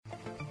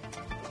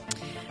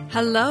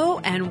Hello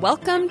and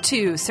welcome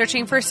to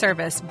Searching for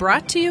Service,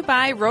 brought to you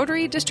by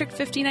Rotary District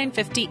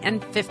 5950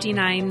 and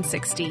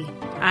 5960.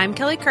 I'm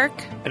Kelly Kirk.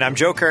 And I'm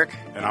Joe Kirk.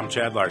 And I'm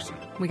Chad Larson.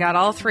 We got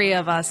all three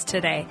of us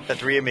today. The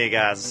three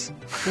amigas.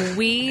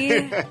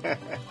 We,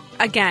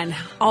 again,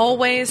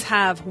 always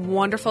have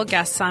wonderful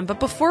guests on. But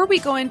before we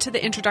go into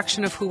the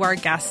introduction of who our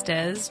guest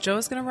is, Joe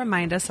is going to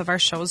remind us of our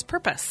show's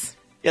purpose.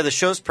 Yeah, the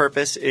show's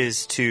purpose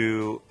is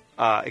to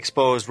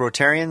expose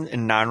Rotarians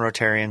and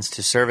non-Rotarians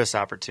to service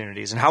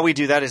opportunities. And how we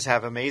do that is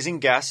have amazing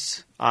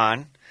guests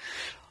on,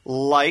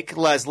 like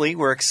Leslie.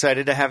 We're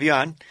excited to have you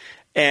on.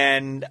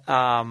 And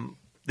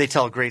they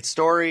tell great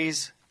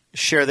stories,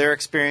 share their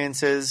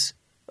experiences,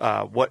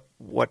 what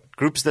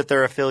groups that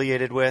they're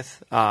affiliated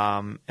with,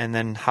 and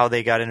then how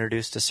they got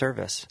introduced to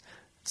service.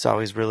 It's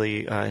always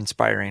really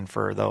inspiring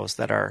for those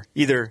that are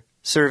either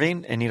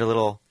serving and need a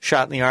little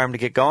shot in the arm to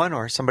get going,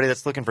 or somebody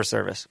that's looking for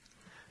service.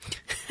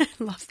 I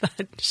love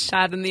that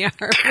shot in the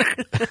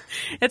arm.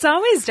 It's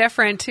always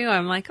different, too.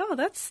 I'm like, oh,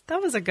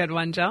 that was a good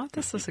one, Joe.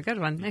 This was a good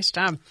one. Nice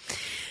job.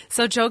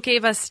 So Joe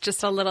gave us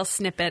just a little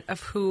snippet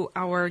of who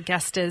our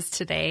guest is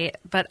today,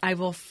 but I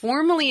will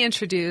formally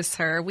introduce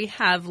her. We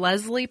have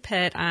Leslie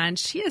Pitt on.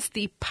 She is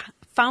the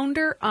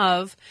founder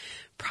of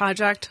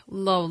Project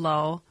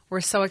Lolo.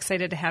 We're so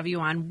excited to have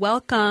you on.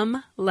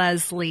 Welcome,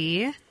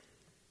 Leslie.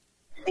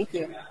 Thank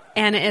you.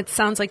 And it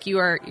sounds like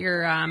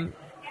you're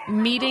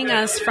meeting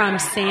us from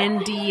San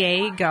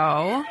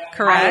Diego,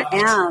 correct? I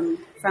am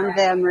from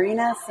the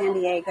Marina, San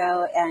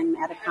Diego, and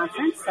at a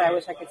conference. So I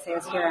wish I could say I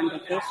was here on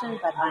vacation,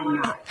 but I'm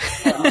not.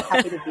 So I'm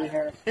happy to be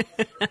here.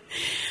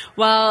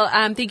 Well,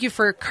 thank you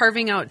for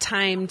carving out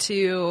time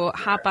to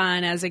hop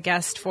on as a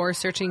guest for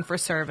Searching for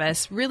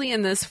Service. Really,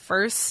 in this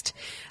first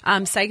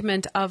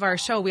segment of our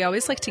show, we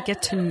always like to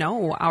get to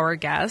know our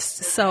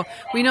guests. So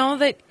we know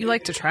that you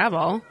like to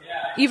travel,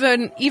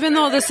 even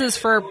though this is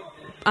for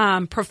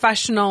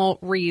professional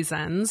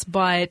reasons,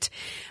 but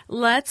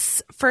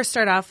let's first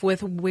start off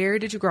with, where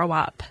did you grow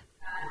up?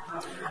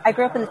 I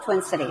grew up in the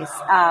Twin Cities.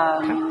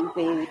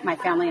 My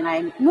family and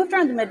I moved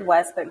around the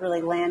Midwest, but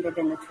really landed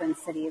in the Twin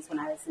Cities when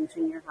I was in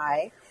junior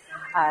high.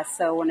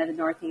 So one of the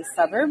northeast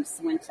suburbs,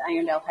 went to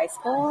Irondale High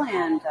School,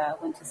 and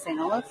went to St.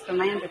 Olaf for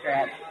my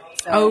undergrad.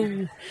 So,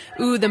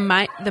 the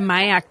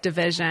MIAC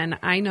division.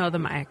 I know the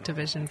MIAC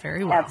division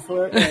very well.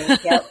 Absolutely,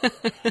 yep.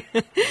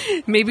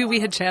 Maybe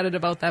we had chatted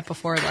about that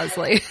before,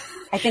 Leslie.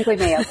 I think we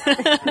may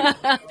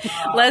have.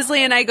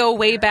 Leslie and I go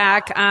way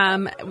back.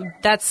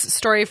 That's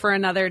story for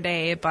another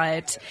day.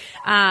 But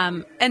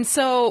and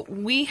so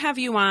we have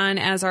you on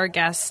as our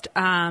guest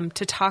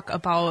to talk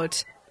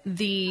about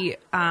the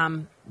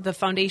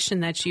foundation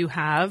that you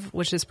have,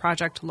 which is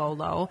Project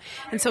Lolo.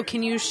 And so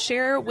can you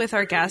share with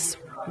our guests,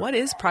 what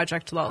is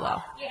Project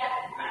Lolo?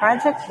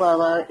 Project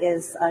Lolo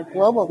is a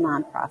global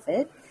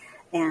nonprofit,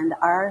 and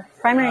our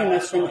primary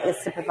mission is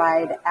to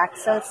provide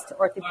access to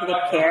orthopedic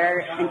care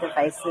and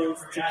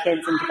devices to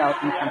kids in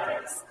developing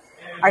countries.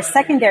 Our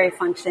secondary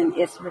function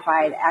is to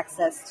provide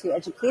access to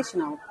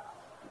educational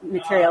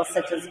materials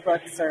such as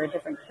books or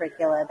different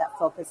curricula that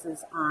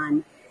focuses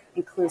on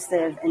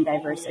inclusive and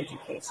diverse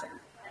education.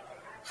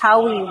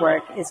 How we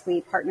work is we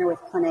partner with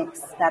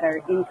clinics that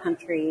are in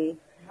country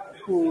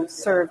who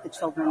serve the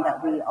children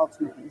that we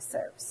ultimately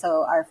serve.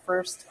 So our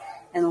first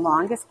and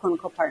longest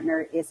clinical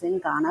partner is in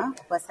Ghana,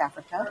 West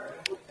Africa,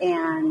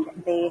 and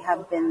they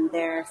have been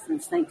there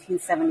since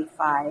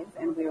 1975,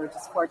 and we were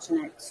just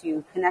fortunate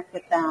to connect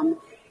with them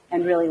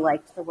and really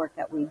liked the work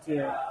that we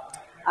do.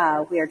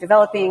 We are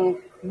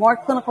developing more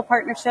clinical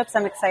partnerships,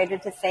 I'm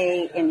excited to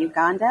say, in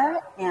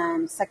Uganda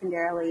and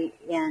secondarily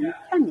in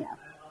Kenya.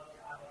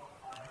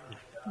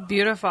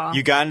 Beautiful.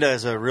 Uganda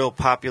is a real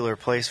popular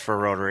place for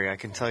Rotary. I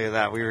can tell you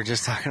that. We were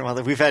just talking about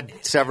that. We've had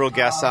several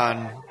guests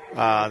on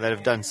that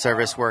have done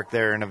service work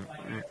there in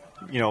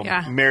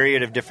a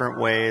myriad of different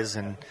ways,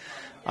 and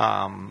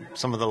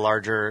some of the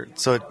larger.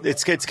 So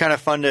it's kind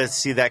of fun to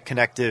see that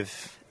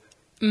connective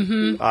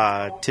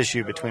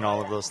tissue between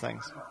all of those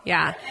things.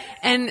 Yeah.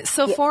 And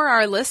so for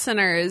our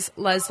listeners,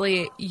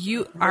 Leslie,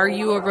 are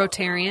you a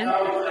Rotarian?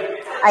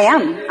 I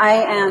am. I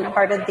am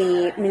part of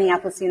the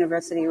Minneapolis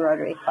University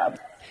Rotary Club.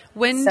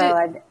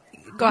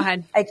 Go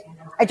ahead.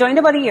 I joined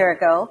about a year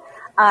ago,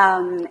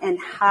 and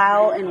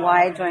how and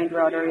why I joined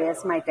Rotary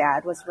is my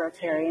dad was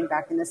Rotarian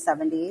back in the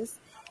 70s.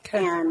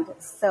 Okay. And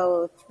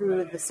so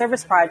through the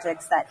service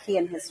projects that he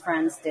and his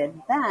friends did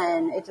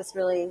then, it just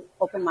really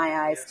opened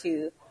my eyes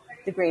to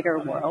the greater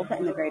world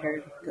and the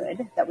greater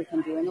good that we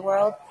can do in the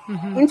world.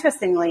 Mm-hmm.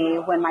 Interestingly,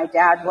 when my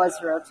dad was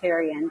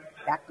Rotarian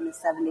back in the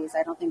 70s,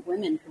 I don't think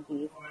women could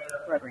be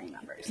Rotary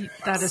members.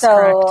 That is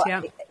correct,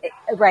 yeah.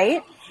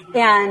 Right?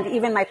 And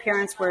even my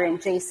parents were in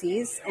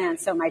JCs, and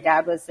so my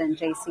dad was in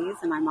JCs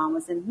and my mom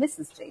was in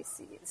Mrs.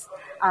 JCs.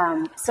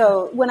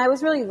 So when I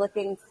was really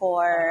looking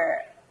for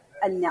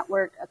a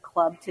network, a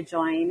club to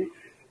join,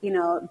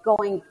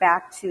 going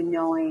back to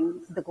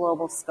knowing the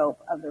global scope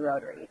of the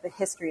Rotary, the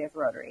history of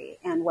Rotary,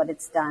 and what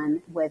it's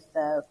done with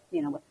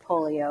with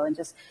polio, and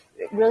just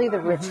really the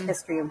rich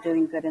history of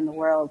doing good in the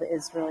world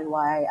is really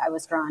why I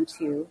was drawn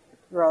to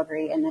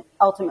Rotary, and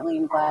ultimately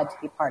I'm glad to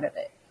be part of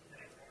it.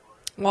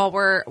 Well,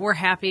 we're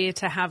happy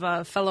to have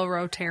a fellow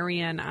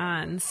Rotarian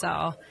on.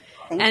 So,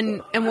 Thank and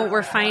you. and what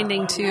we're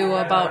finding too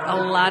about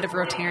a lot of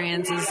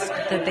Rotarians is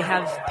that they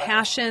have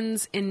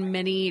passions in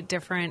many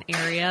different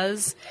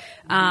areas,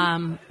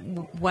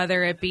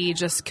 whether it be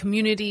just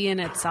community in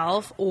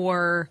itself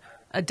or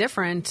a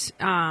different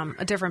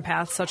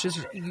path, such as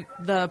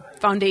the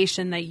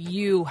foundation that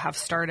you have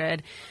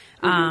started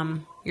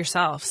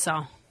yourself.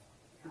 So.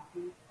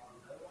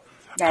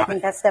 Yeah, I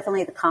think that's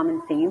definitely the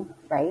common theme,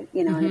 right?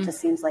 And it just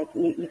seems like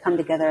you come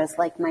together as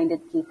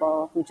like-minded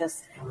people who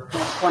just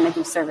want to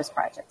do service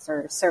projects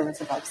or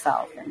service above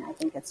self. And I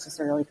think it's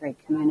just a really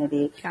great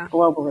community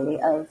globally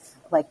of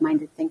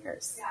like-minded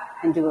thinkers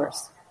and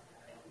doers.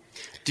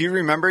 Do you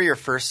remember your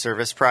first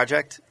service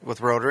project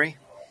with Rotary?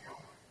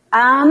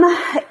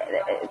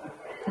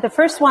 The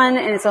first one,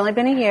 and it's only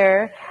been a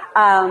year,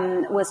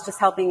 was just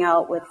helping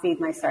out with Feed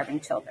My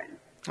Starving Children.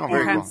 Oh,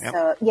 very cool. Yep.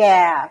 So,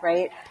 yeah,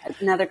 right.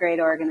 Another great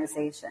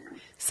organization.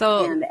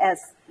 So, go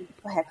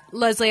ahead,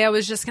 Leslie, I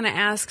was just going to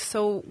ask.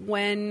 So,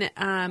 when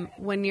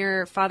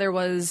your father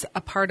was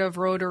a part of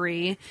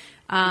Rotary,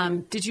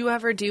 did you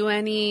ever do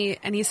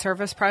any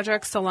service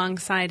projects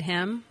alongside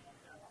him?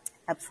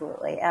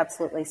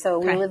 Absolutely. So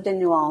we lived in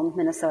New Ulm,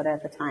 Minnesota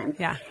at the time.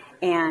 Yeah.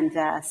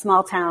 And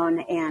small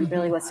town, and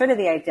really was sort of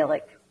the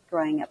idyllic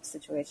growing up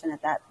situation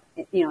at that,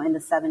 in the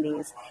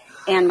 70s.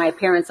 And my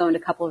parents owned a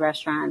couple of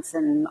restaurants,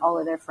 and all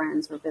of their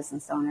friends were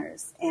business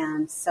owners.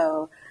 And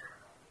so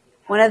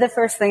one of the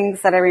first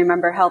things that I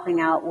remember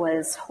helping out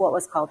was what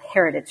was called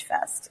Heritage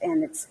Fest.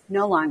 And it's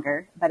no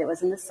longer, but it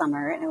was in the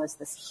summer, and it was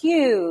this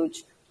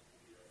huge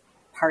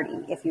party,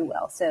 if you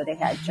will. So they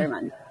had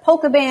German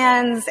polka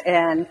bands,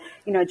 and,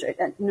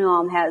 New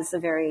Ulm has a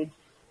very,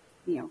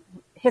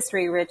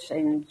 history-rich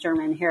in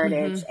German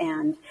heritage,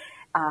 and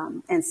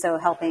so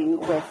helping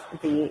with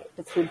the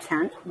food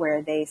tent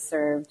where they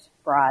served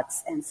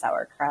brats and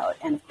sauerkraut.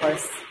 And of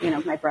course,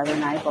 my brother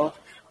and I both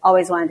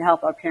always wanted to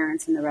help our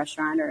parents in the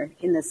restaurant, or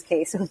in this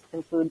case,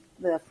 the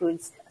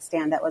food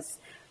stand. That was,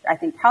 I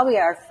think, probably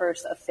our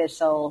first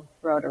official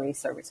Rotary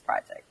service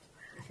project.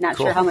 Not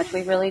Cool. sure how much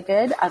we really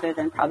did, other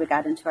than probably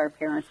got into our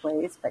parents'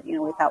 ways, but, we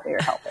thought we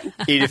were helping.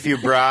 Eat a few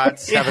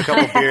brats, have a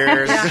couple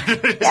beers.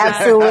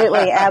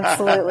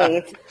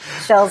 Absolutely.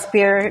 Shell's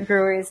Beer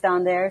Breweries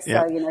down there,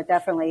 so, Yeah.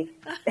 definitely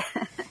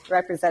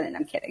represented.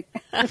 I'm kidding.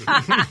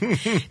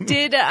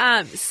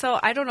 So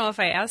I don't know if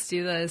I asked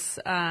you this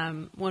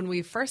when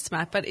we first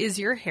met, but is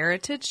your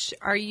heritage,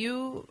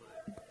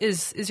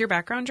 is your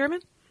background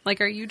German? Like,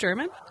 are you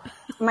German?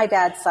 My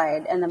dad's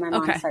side, and then my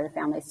mom's side of the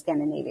family is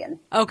Scandinavian.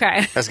 Okay.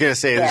 I was going to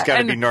say, there's got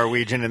to be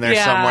Norwegian in there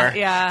somewhere.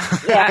 Yeah.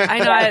 I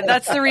know.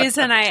 That's the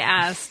reason I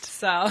asked.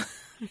 So.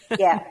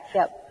 Yeah.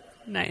 Yep.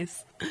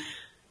 Nice.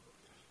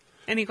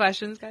 Any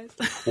questions, guys?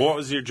 What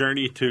was your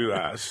journey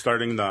to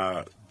starting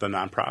the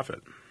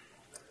nonprofit?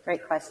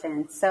 Great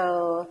question.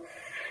 So,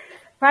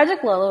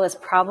 Project Lolo was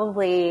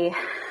probably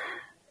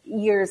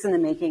years in the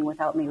making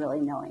without me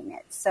really knowing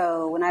it.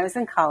 So, when I was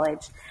in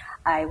college,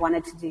 I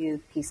wanted to do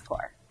Peace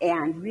Corps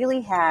and really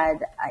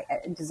had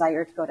a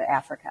desire to go to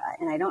Africa.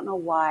 And I don't know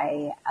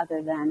why,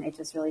 other than it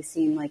just really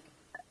seemed like,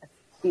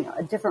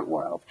 a different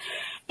world.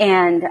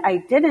 And I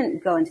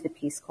didn't go into the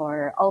Peace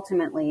Corps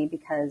ultimately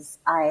because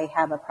I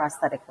have a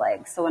prosthetic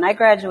leg. So when I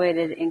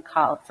graduated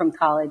from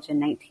college in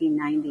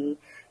 1990,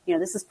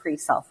 this is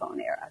pre-cell phone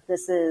era.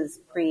 This is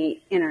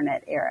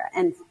pre-internet era.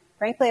 And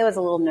frankly, I was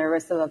a little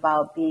nervous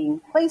about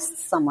being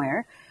placed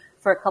somewhere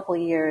for a couple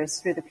of years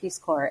through the Peace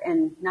Corps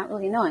and not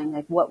really knowing,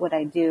 what would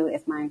I do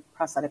if my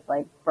prosthetic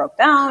leg broke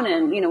down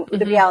and,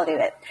 the reality of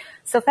it.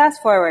 So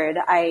fast forward,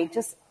 I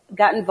just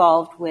got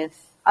involved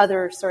with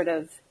other sort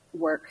of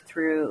work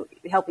through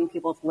helping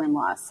people with limb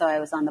loss. So I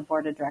was on the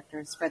board of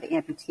directors for the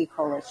Amputee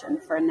Coalition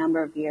for a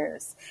number of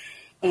years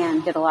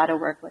and did a lot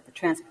of work with the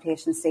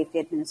Transportation Safety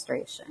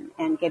Administration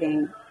and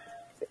getting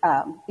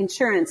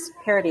insurance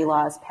parity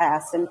laws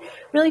passed, and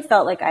really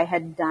felt like I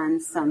had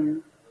done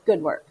some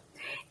good work.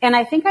 And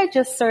I think I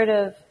just sort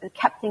of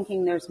kept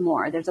thinking there's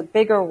more. There's a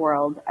bigger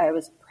world. I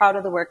was proud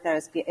of the work that I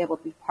was able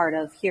to be part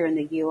of here in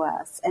the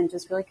U.S. and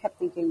just really kept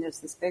thinking there's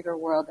this bigger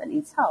world that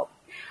needs help.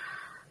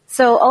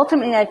 So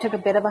ultimately, I took a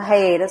bit of a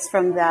hiatus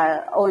from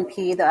the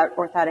O&P, the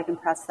orthotic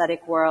and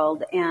prosthetic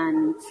world,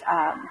 and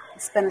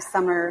spent a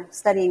summer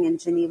studying in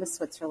Geneva,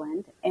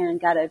 Switzerland, and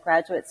got a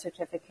graduate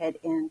certificate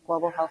in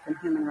global health and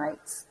human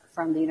rights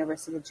from the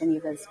University of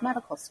Geneva's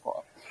medical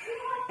school.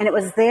 And it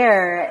was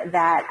there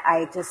that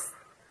I just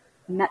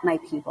met my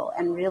people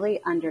and really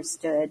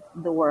understood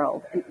the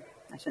world.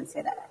 I shouldn't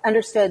say that.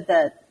 Understood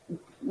that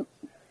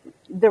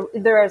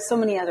there are so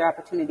many other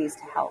opportunities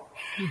to help.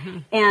 Mm-hmm.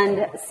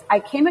 And I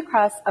came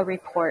across a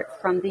report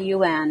from the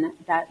UN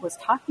that was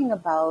talking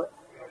about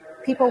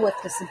people with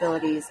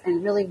disabilities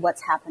and really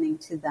what's happening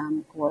to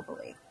them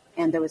globally.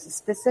 And there was a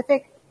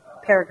specific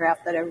paragraph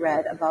that I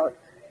read about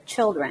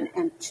children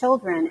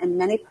in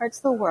many parts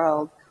of the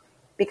world,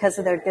 because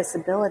of their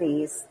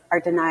disabilities, are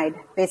denied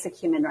basic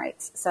human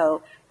rights.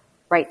 So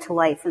right to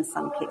life in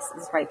some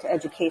cases, right to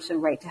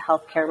education, right to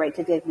healthcare, right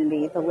to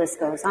dignity, the list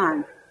goes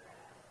on.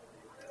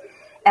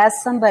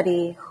 As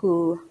somebody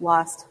who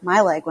lost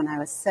my leg when I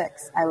was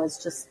 6, I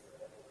was just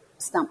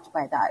stumped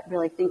by that,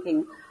 really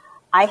thinking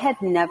I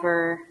had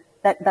never,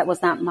 that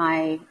was not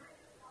my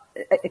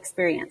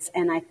experience.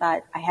 And I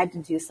thought I had to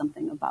do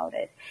something about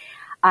it.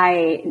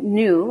 I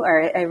knew,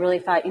 or I really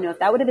thought, if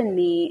that would have been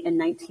me in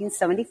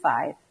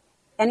 1975,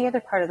 any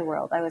other part of the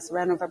world, I was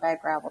run over by a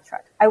gravel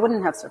truck, I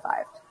wouldn't have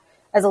survived.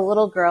 As a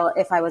little girl,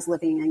 if I was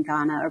living in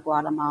Ghana or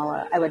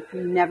Guatemala, I would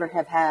never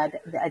have had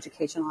the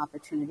educational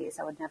opportunities.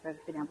 I would never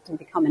have been able to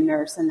become a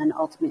nurse and then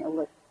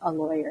ultimately a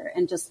lawyer.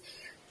 And just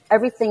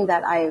everything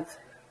that I've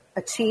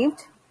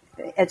achieved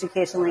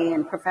educationally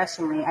and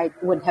professionally, I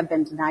would have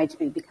been denied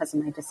to me because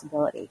of my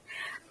disability.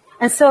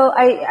 And so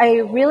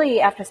I really,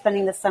 after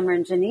spending the summer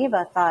in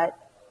Geneva, thought,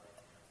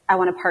 I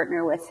want to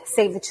partner with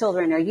Save the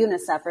Children or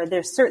UNICEF, or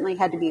there certainly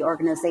had to be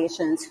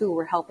organizations who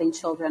were helping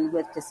children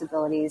with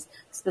disabilities,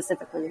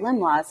 specifically limb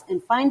loss.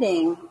 And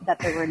finding that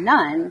there were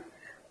none,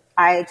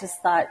 I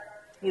just thought,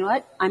 you know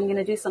what, I'm going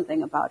to do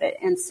something about it.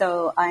 And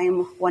so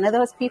I'm one of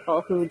those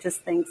people who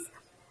just thinks,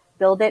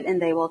 build it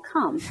and they will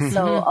come.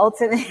 So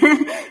ultimately,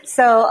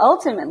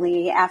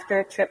 after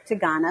a trip to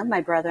Ghana,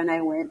 my brother and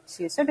I went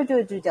to sort of do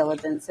a due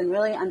diligence and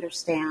really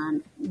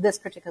understand this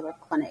particular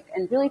clinic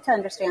and really to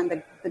understand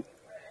the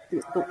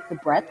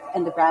breadth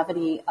and the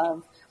gravity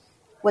of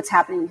what's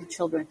happening to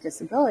children with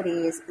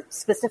disabilities,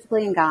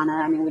 specifically in Ghana.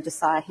 I mean, we just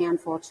saw a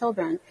handful of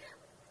children,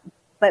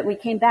 but we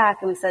came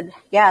back and we said,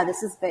 yeah,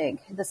 this is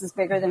big. This is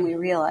bigger than we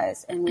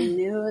realized. And we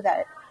knew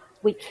that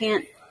we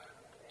can't,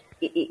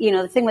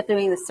 the thing with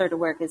doing this sort of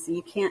work is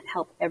you can't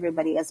help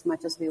everybody as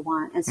much as we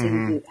want. And so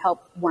you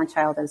help one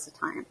child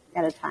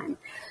at a time.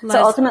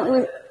 So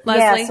ultimately,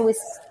 Leslie,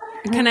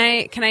 Can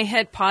I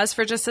hit pause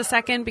for just a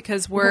second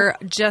because we're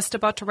just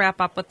about to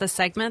wrap up with the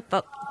segment,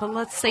 but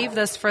let's save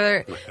this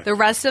for the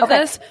rest of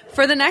this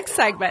for the next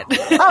segment.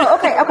 Oh,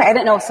 okay. I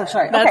didn't know. So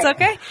sorry. That's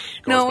okay.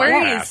 No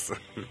worries.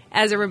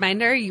 As a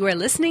reminder, you are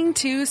listening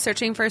to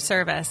Searching for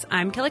Service.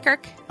 I'm Kelly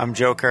Kirk. I'm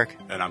Joe Kirk.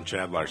 And I'm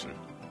Chad Larson.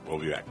 We'll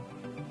be back.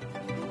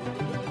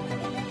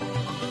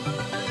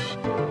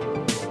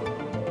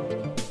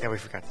 Yeah, we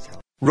forgot to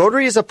tell.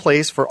 Rotary is a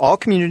place for all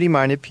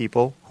community-minded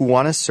people who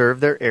want to serve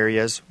their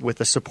areas with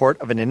the support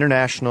of an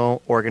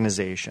international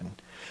organization.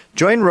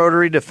 Join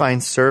Rotary to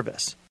find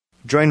service.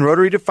 Join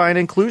Rotary to find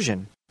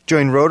inclusion.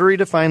 Join Rotary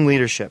to find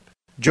leadership.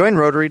 Join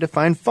Rotary to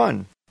find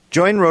fun.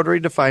 Join Rotary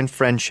to find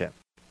friendship.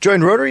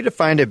 Join Rotary to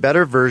find a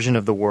better version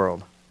of the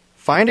world.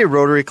 Find a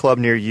Rotary Club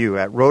near you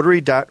at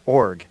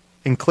Rotary.org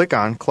and click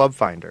on Club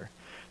Finder.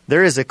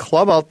 There is a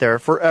club out there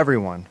for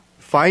everyone.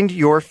 Find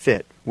your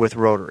fit with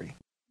Rotary.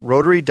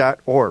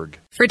 Rotary.org.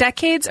 For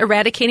decades,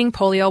 eradicating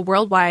polio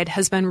worldwide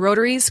has been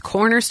Rotary's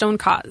cornerstone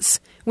cause.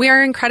 We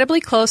are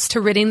incredibly close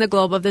to ridding the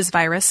globe of this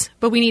virus,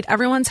 but we need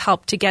everyone's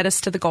help to get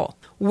us to the goal.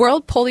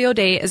 World Polio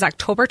Day is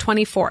October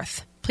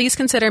 24th. Please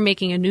consider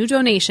making a new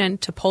donation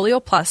to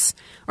Polio Plus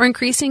or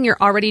increasing your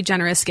already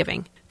generous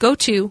giving. Go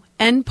to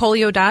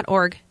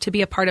endpolio.org to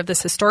be a part of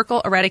this historical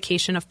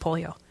eradication of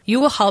polio. You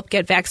will help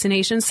get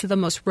vaccinations to the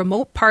most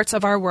remote parts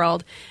of our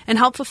world and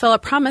help fulfill a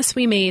promise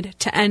we made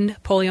to end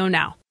polio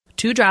now.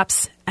 2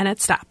 drops and it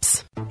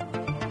stops.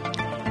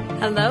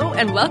 Hello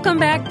and welcome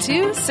back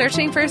to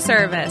Searching for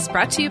Service,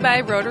 brought to you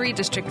by Rotary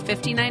District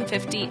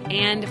 5950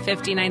 and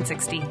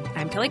 5960.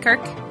 I'm Kelly Kirk.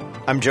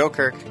 I'm Joe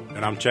Kirk.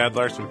 And I'm Chad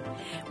Larson.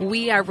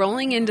 We are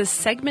rolling into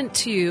segment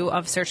 2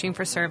 of Searching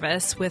for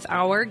Service with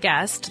our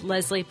guest,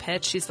 Leslie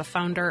Pitt. She's the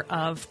founder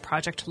of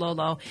Project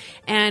Lolo.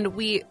 And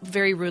we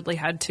very rudely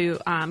had to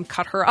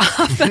cut her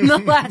off in the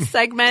last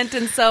segment.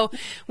 And so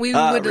we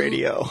would...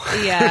 radio.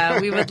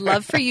 Yeah, we would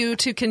love for you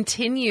to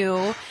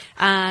continue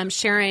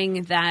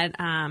sharing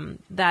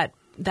that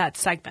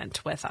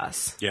segment with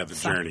us. Yeah, the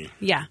journey.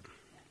 Yeah.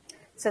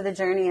 So the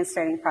journey in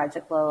starting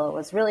Project Lolo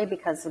was really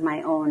because of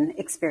my own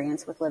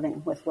experience with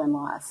living with limb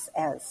loss,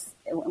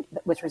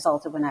 which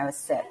resulted when I was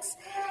 6.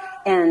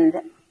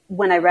 And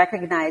when I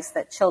recognized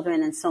that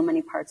children in so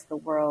many parts of the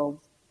world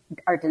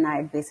are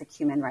denied basic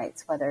human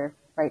rights, whether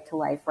right to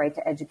life, right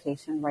to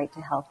education, right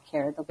to health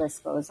care, the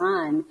list goes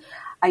on,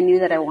 I knew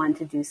that I wanted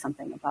to do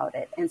something about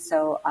it. And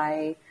so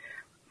I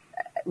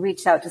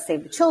reached out to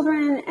Save the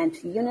Children and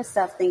to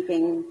UNICEF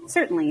thinking,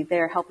 certainly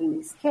they're helping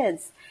these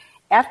kids.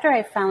 After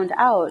I found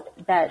out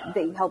that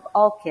they help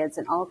all kids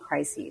in all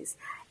crises,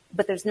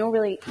 but there's no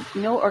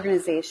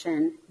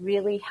organization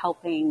really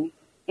helping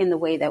in the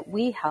way that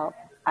we help,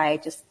 I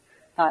just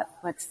thought,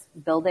 let's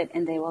build it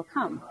and they will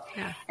come.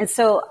 Yeah. And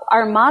so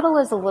our model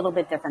is a little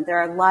bit different. There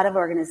are a lot of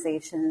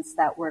organizations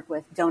that work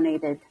with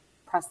donated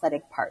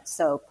prosthetic parts,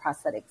 so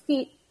prosthetic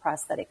feet,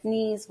 prosthetic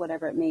knees,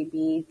 whatever it may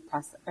be,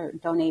 or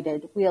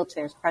donated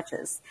wheelchairs,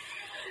 crutches.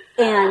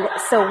 And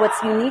so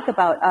what's unique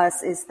about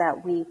us is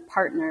that we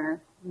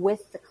partner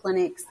with the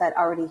clinics that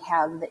already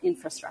have the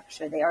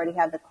infrastructure. They already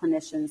have the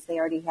clinicians. They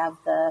already have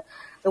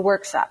the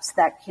workshops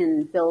that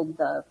can build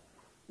the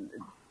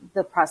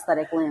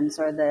prosthetic limbs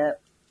or the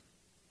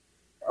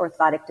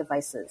orthotic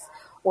devices,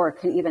 or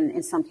can even,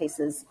 in some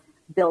cases,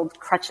 build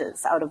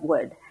crutches out of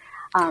wood.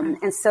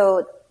 And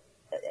so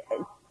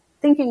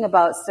thinking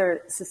about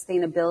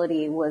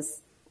sustainability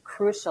was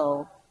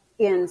crucial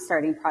in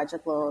starting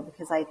Project Lolo,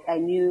 because I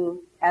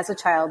knew as a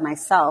child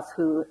myself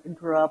who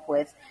grew up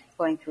with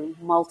going through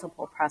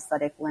multiple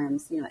prosthetic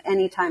limbs,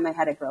 anytime I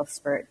had a growth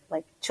spurt,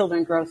 like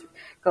children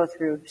go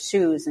through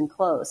shoes and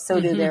clothes, so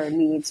do their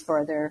needs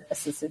for their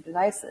assistive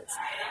devices.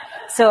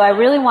 So I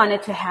really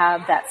wanted to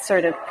have that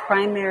sort of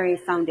primary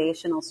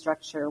foundational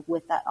structure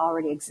with that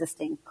already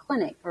existing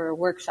clinic or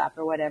workshop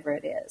or whatever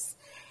it is.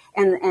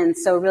 And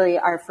so really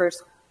our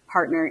first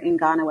partner in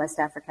Ghana, West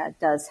Africa,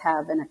 does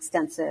have an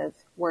extensive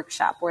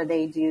workshop where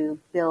they do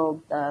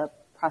build the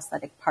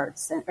prosthetic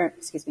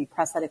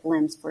prosthetic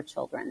limbs for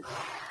children.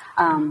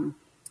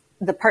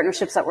 The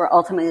partnerships that we're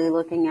ultimately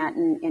looking at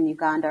in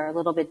Uganda are a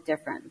little bit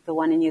different. The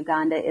one in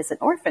Uganda is an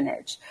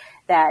orphanage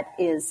that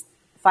is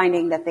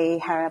finding that they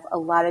have a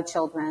lot of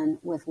children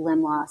with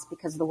limb loss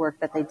because of the work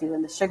that they do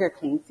in the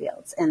sugarcane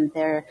fields. And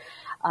they're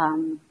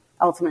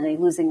ultimately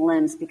losing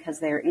limbs because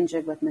they're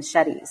injured with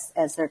machetes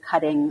as they're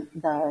cutting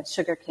the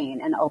sugarcane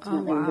and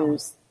ultimately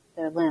lose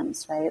their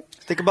limbs, right?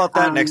 Think about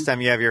that next time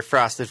you have your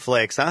frosted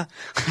flakes, huh?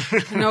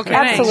 No kidding.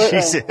 Absolutely.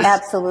 Jesus.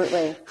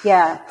 Absolutely.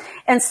 Yeah.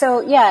 And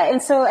so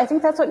I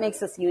think that's what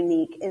makes us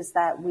unique, is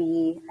that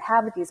we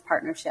have these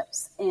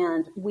partnerships,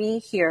 and we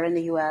here in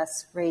the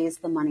U.S. raise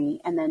the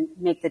money and then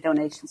make the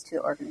donations to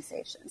the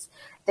organizations.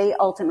 They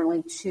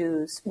ultimately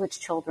choose which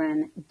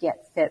children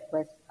get fit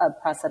with a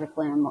prosthetic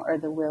limb or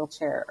the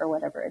wheelchair or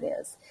whatever it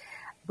is.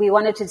 We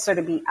wanted to sort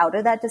of be out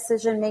of that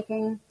decision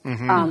making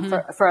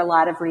for a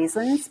lot of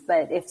reasons.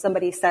 But if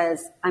somebody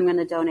says, I'm going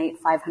to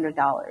donate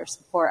 $500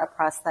 for a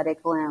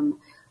prosthetic limb,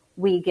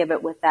 we give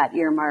it with that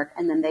earmark,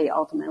 and then they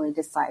ultimately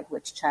decide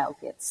which child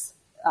gets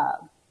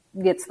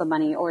the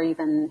money, or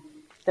even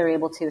they're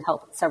able to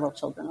help several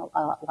children a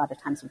lot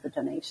of times with the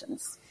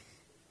donations.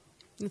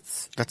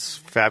 That's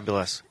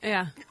fabulous.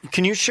 Yeah.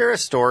 Can you share a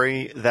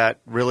story that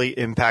really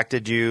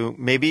impacted you?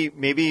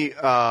 Maybe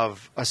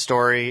of a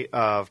story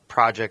of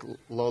Project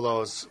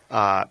Lolo's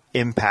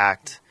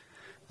impact,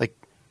 like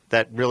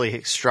that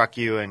really struck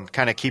you and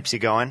kind of keeps you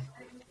going?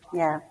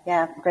 Yeah.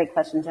 Great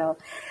question, Joe.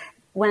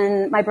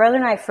 When my brother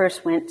and I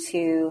first went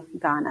to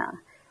Ghana,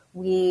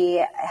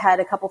 we had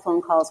a couple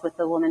phone calls with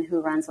the woman who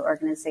runs the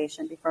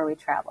organization before we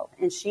traveled.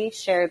 And she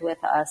shared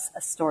with us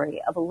a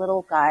story of a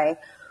little guy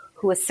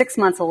who was 6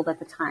 months old at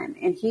the time.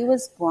 And he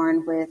was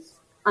born with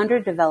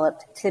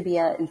underdeveloped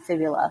tibia and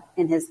fibula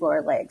in his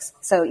lower legs.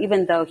 So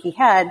even though he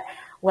had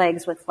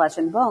legs with flesh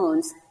and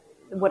bones,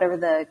 whatever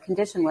the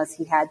condition was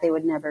he had, they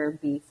would never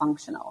be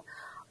functional.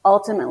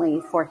 Ultimately,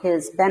 for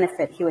his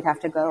benefit, he would have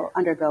to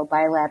undergo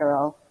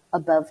bilateral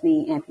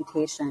above-knee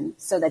amputation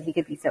so that he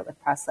could be fit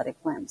with prosthetic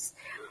limbs.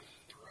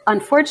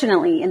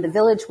 Unfortunately, in the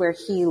village where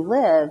he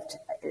lived,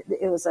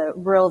 it was a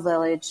rural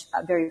village,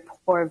 a very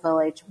poor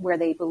village, where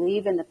they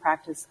believe in the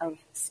practice of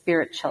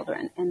spirit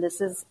children. And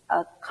this is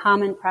a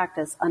common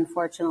practice,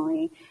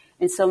 unfortunately,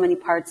 in so many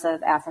parts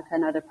of Africa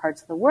and other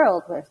parts of the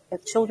world, where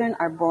if children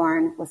are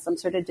born with some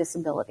sort of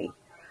disability,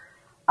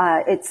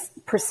 it's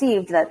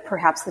perceived that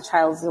perhaps the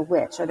child is a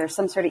witch, or there's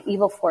some sort of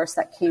evil force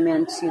that came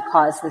in to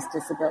cause this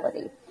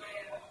disability.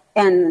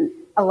 And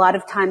a lot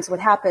of times what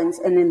happens,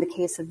 and in the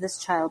case of this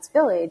child's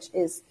village,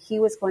 is he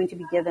was going to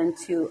be given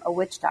to a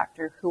witch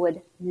doctor who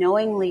would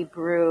knowingly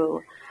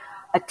brew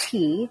a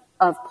tea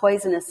of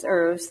poisonous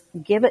herbs,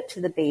 give it to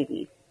the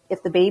baby.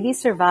 If the baby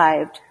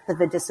survived, then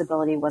the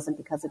disability wasn't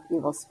because of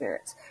evil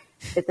spirits.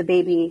 If the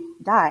baby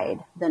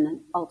died,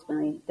 then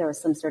ultimately there was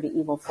some sort of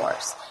evil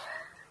force.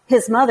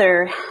 His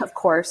mother, of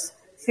course,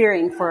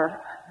 fearing for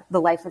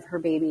the life of her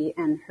baby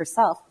and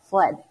herself,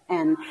 fled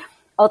and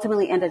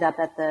ultimately ended up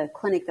at the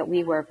clinic that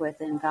we work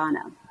with in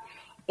Ghana.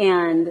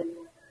 And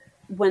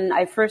when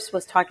I first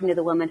was talking to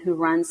the woman who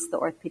runs the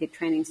orthopedic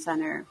training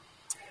center,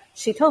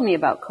 she told me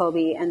about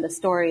Kobe and the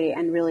story,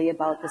 and really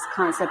about this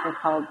concept of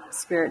called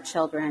spirit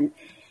children.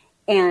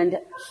 And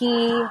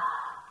he,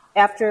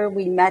 after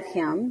we met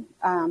him,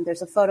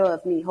 there's a photo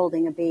of me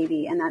holding a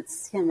baby, and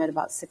that's him at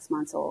about 6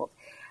 months old.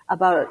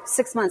 About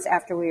 6 months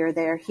after we were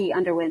there, he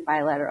underwent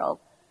bilateral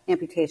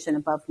amputation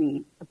above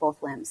knee of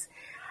both limbs.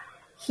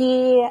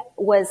 He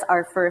was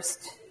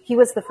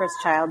the first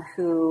child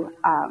who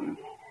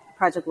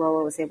Project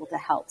Lolo was able to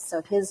help.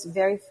 So his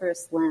very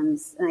first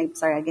limbs, and I'm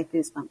sorry, I get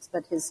goosebumps,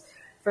 but his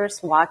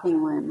first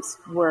walking limbs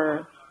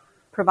were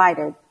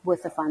provided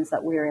with the funds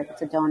that we were able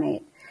to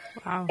donate.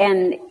 Wow.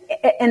 And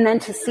then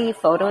to see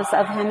photos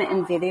of him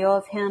and video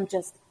of him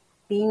just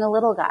being a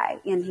little guy,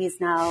 and he's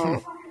now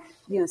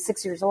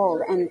 6 years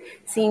old, and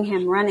seeing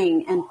him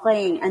running and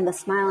playing and the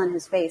smile on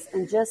his face,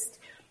 and just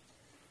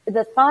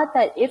the thought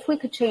that if we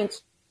could change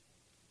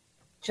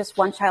just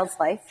one child's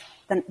life,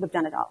 then we've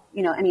done it all.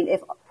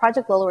 If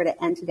Project Lolo were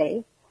to end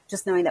today,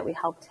 just knowing that we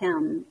helped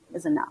him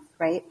is enough,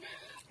 right?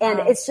 And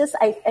it's just,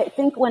 I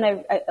think when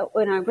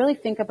I really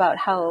think about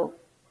how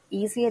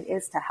easy it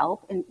is to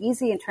help, and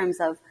easy in terms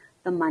of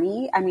the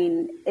money,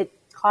 it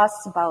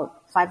costs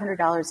about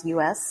 $500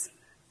 US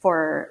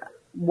for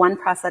one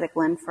prosthetic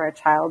limb for a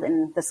child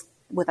in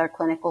with our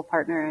clinical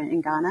partner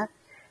in Ghana,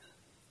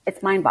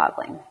 it's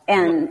mind-boggling.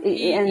 And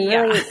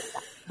really,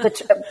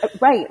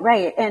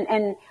 right.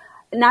 And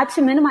not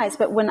to minimize,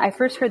 but when I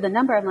first heard the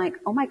number, I'm like,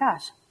 oh my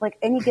gosh, like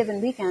any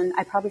given weekend,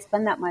 I probably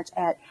spend that much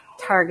at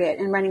Target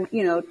and running,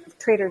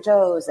 Trader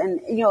Joe's. And,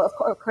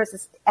 of course,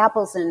 it's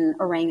apples and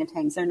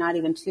orangutans. They're not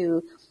even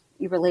two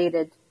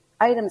related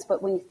items.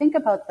 But when you think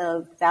about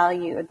the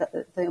value,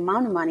 the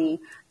amount of money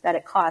that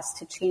it costs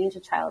to change a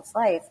child's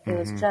life, it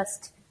was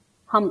just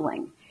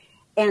humbling.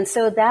 And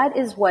so that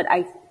is what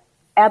I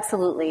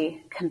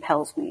absolutely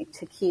compels me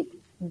to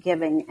keep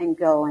giving and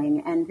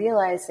going and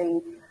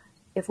realizing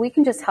if we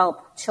can just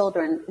help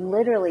children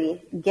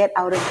literally get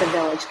out of the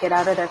village, get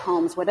out of their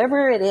homes,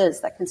 whatever it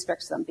is that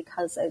constricts them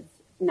because of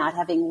not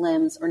having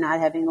limbs or not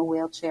having a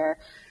wheelchair,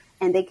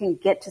 and they can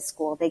get to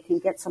school, they can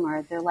get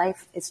somewhere, their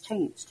life is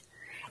changed.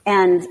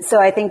 And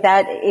so I think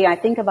that, I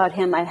think about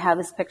him, I have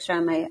his picture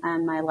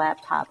on my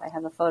laptop, I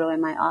have a photo in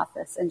my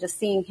office, and just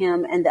seeing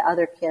him and the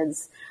other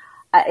kids,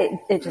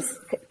 it just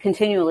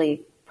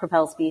continually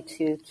propels me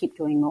to keep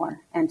doing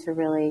more and to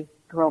really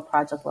grow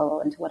Project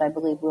Lolo into what I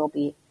believe will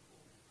be.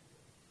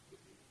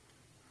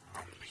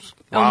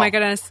 Wow. Oh my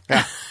goodness.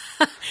 Yeah.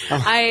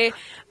 I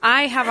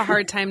have a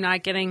hard time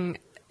not getting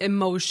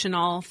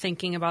emotional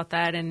thinking about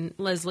that. And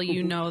Leslie,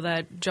 you know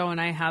that Joe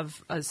and I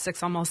have a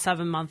 6, almost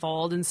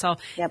 7-month-old. And so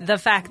the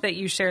fact that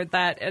you shared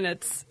that, and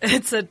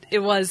it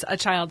was a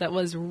child that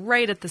was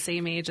right at the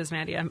same age as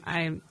Maddie.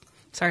 I'm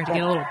sorry to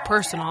get a little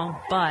personal,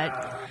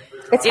 but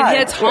it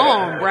hits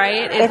home,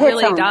 right? It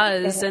really home.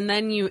 Does. And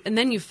then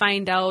you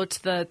find out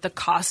the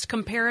cost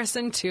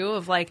comparison too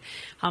of like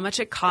how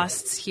much it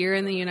costs here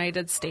in the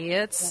United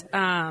States.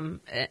 And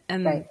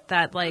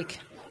that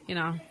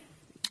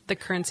the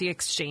currency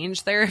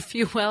exchange there, if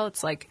you will,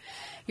 it's like,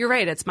 you're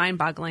right. It's mind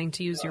boggling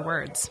to use your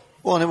words.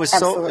 Well, and it was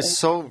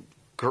so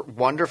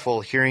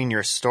wonderful hearing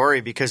your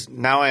story because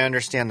now I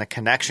understand the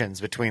connections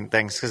between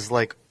things. Cause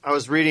like I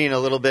was reading a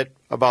little bit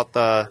about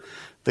the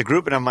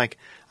group and I'm like,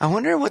 I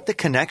wonder what the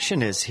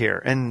connection is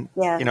here. And,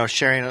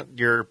 sharing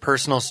your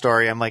personal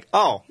story, I'm like,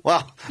 oh,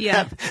 well,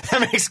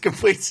 that makes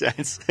complete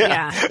sense.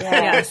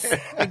 Yes,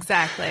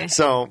 exactly.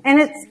 So,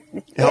 and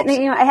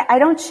I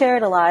don't share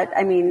it a lot.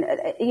 I mean,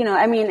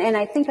 and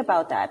I think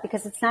about that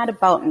because it's not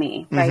about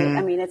me, right? Mm-hmm.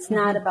 I mean, it's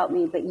not about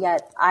me, but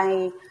yet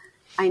I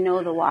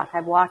know the walk.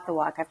 I've walked the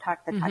walk. I've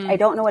talked the talk. I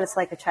don't know what it's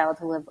like a child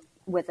to live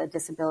with a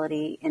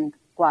disability in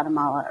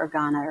Guatemala or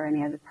Ghana or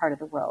any other part of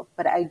the world.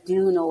 But I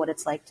do know what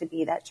it's like to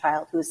be that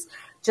child who's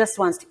just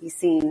wants to be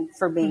seen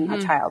for being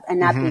a child and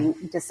not being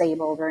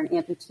disabled or an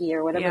amputee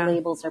or whatever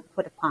labels are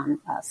put upon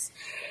us.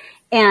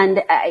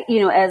 And,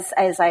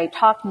 as I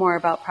talk more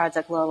about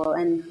Project Lolo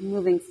and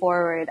moving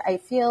forward, I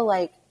feel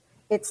like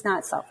it's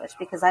not selfish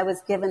because I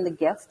was given the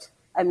gift.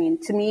 I mean,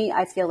 to me,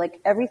 I feel like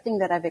everything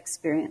that I've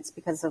experienced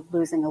because of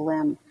losing a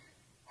limb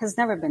has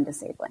never been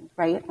disabling,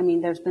 right? I mean,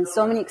 there's been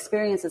so many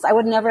experiences. I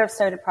would never have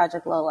started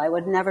Project Lolo. I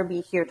would never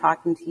be here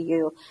talking to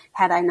you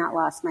had I not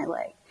lost my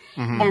leg.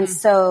 Mm-hmm. And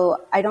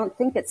so I don't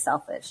think it's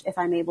selfish if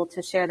I'm able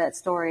to share that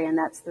story, and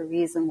that's the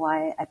reason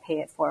why I pay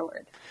it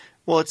forward.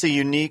 Well, it's a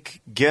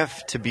unique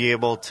gift to be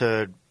able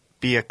to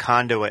be a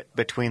conduit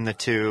between the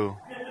two,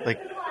 like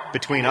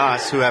between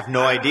us who have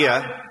no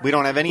idea. We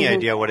don't have any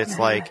idea what it's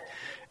like.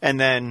 And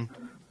then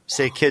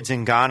say kids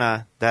in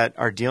Ghana that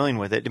are dealing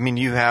with it. I mean,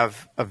 you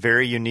have a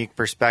very unique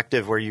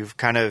perspective where you've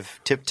kind of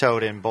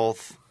tiptoed in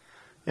both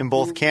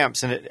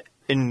camps, and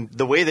in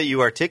the way that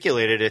you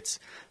articulate it, it's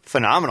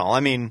phenomenal. I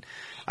mean,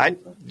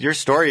 your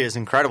story is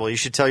incredible. You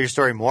should tell your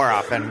story more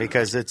often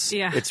because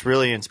it's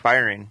really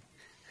inspiring.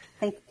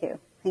 Thank you.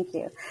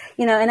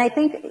 And I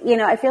think,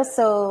 I feel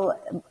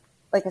so,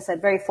 like I said,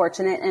 very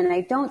fortunate. And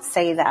I don't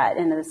say that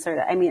in a sort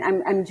of, I mean,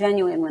 I'm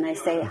genuine when I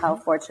say how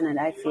fortunate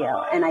I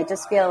feel. And I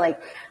just feel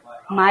like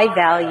my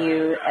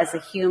value as a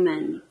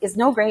human is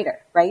no greater,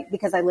 right?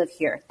 Because I live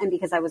here and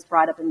because I was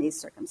brought up in these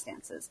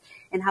circumstances.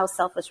 And how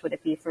selfish would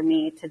it be for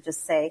me to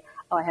just say,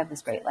 oh, I have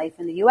this great life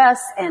in the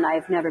U.S. and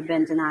I've never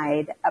been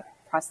denied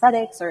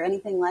prosthetics or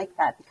anything like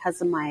that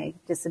because of my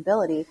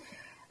disability.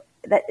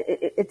 That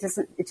it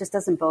just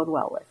doesn't bode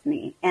well with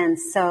me. And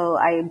so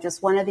I'm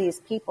just one of these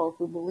people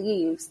who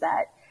believes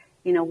that,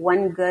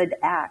 one good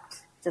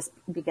act just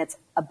begets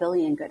a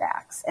billion good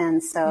acts.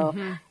 And so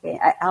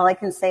all I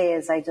can say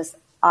is I just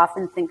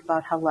often think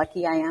about how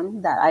lucky I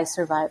am that I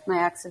survived my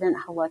accident,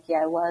 how lucky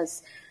I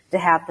was to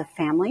have the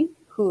family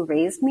who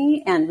raised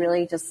me and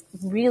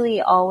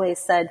really always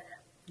said,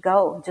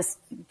 go, just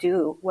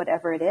do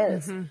whatever it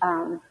is.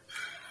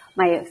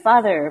 My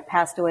father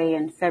passed away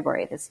in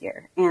February this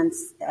year, and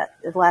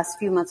the last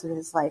few months of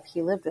his life,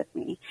 he lived with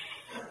me.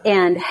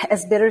 And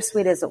as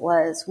bittersweet as it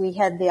was, we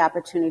had the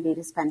opportunity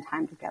to spend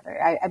time together.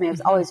 I mean, I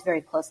was always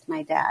very close to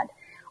my dad,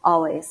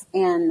 always.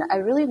 And I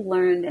really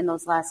learned in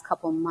those last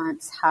couple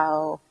months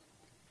how,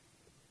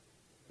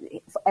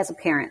 as a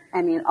parent,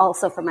 I mean,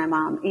 also for my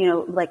mom,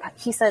 like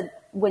he said,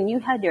 when you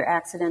had your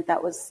accident,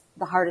 that was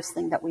the hardest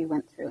thing that we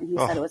went through. And he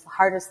said it was the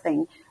hardest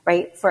thing,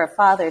 right, for a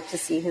father to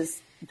see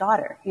his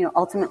daughter,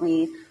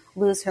 ultimately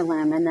lose her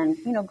limb and then,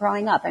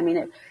 growing up. I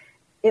mean,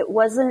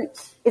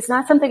 it's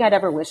not something I'd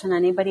ever wish on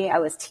anybody. I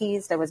was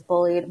teased, I was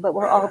bullied, but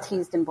we're all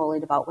teased and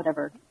bullied about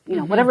whatever,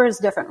 whatever is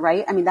different,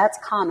 right? I mean, that's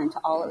common to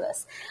all of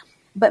us.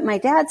 But my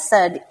dad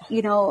said,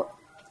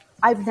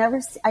 I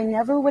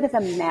never would have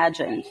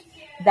imagined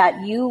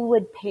that you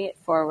would pay it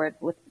forward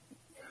with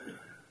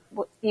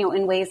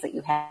in ways that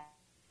you have.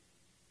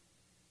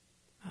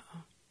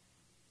 Uh-oh.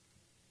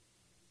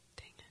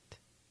 Dang it.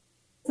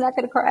 It's not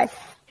going to cry.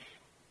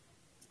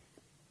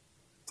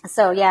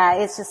 So yeah,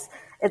 I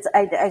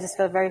just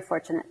feel very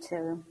fortunate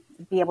to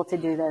be able to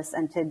do this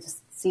and to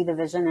just see the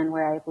vision and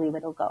where I believe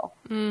it'll go.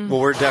 Well,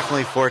 we're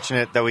definitely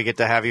fortunate that we get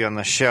to have you on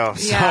the show.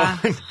 So. Yeah,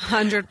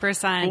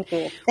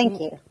 100%. Thank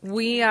you.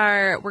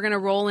 We're going to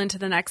roll into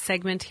the next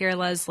segment here,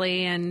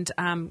 Leslie, and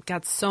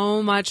got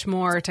so much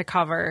more to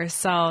cover.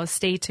 So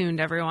stay tuned,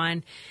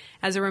 everyone.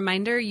 As a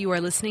reminder, you are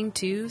listening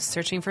to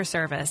Searching for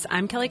Service.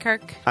 I'm Kelly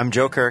Kirk. I'm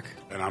Joe Kirk.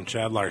 And I'm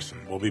Chad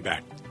Larson. We'll be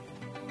back.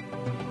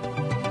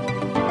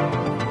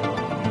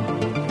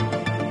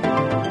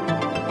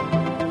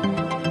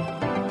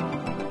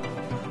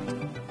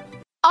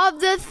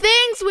 Of the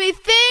things we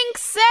think,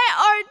 say,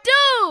 or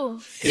do.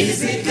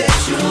 Is it the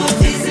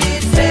truth? Is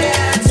it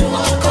fair to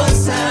all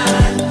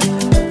concerned?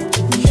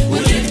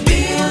 Will it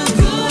build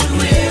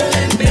goodwill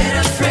and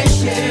better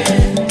friendship?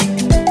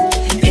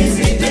 Is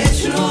it the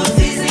truth?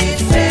 Is it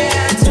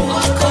fair to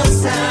all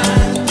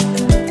concerned?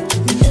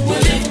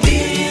 Will it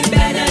be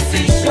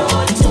beneficial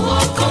to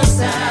all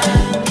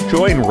concerned?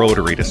 Join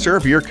Rotary to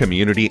serve your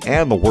community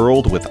and the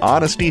world with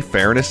honesty,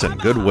 fairness,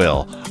 and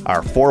goodwill.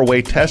 Our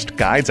 4-way test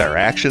guides our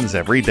actions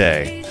every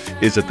day.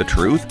 Is it the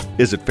truth?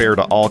 Is it fair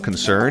to all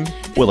concerned?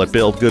 Will it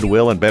build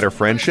goodwill and better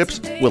friendships?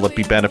 Will it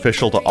be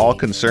beneficial to all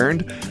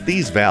concerned?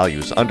 These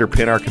values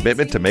underpin our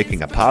commitment to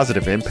making a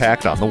positive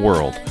impact on the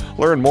world.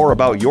 Learn more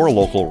about your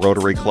local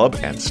Rotary Club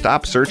and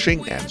stop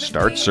searching and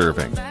start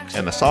serving.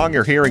 And the song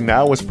you're hearing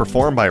now was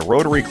performed by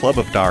Rotary Club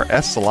of Dar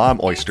es Salaam,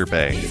 Oyster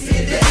Bay.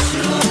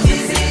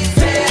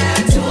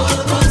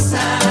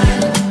 Is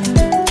it the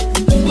truth?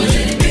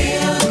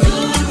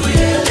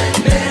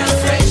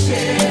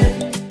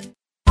 Is it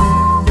fair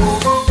to all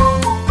concerned? Will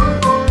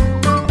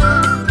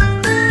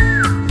it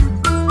build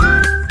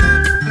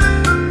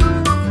goodwill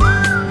and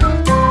better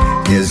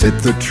friendship? Is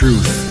it the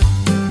truth?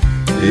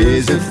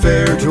 Is it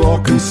fair to all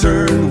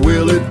concerned?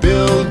 Will it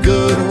build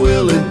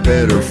goodwill and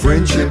better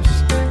friendships?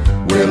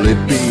 Will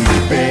it be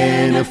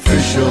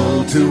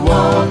beneficial to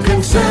all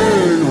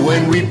concerned?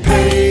 When we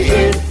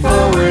pay it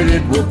forward,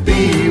 it will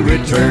be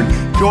returned.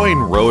 Join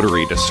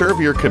Rotary to serve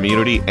your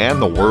community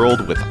and the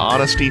world with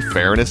honesty,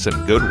 fairness,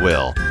 and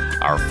goodwill.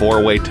 Our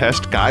 4-way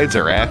test guides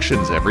our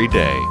actions every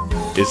day.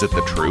 Is it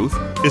the truth?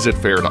 Is it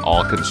fair to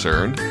all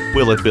concerned?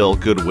 Will it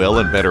build goodwill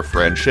and better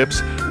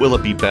friendships? Will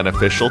it be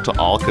beneficial to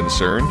all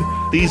concerned?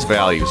 These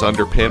values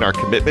underpin our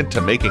commitment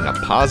to making a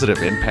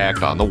positive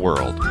impact on the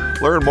world.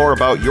 Learn more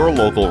about your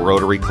local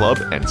Rotary Club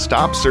and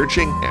stop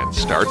searching and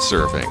start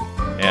serving.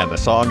 And the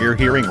song you're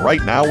hearing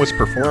right now was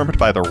performed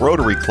by the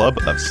Rotary Club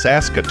of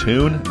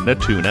Saskatoon,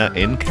 Natuna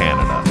in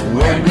Canada.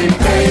 When we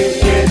pay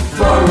it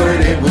forward,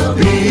 it will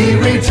be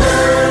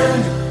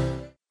returned.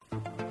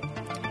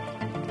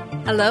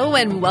 Hello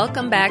and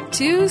welcome back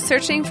to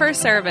Searching for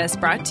Service,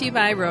 brought to you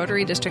by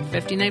Rotary District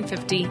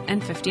 5950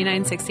 and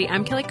 5960.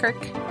 I'm Kelly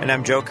Kirk. And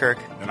I'm Joe Kirk.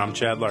 And I'm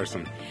Chad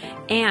Larson.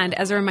 And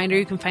as a reminder,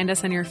 you can find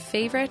us on your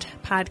favorite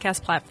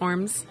podcast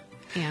platforms.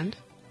 And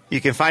You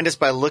can find us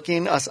by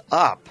looking us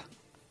up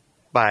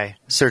by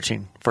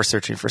searching for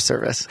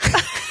Service.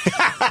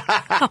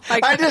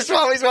 I just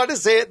always want to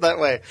say it that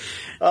way.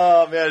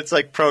 Oh, man, it's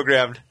like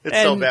programmed. It's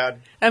so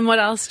bad. And what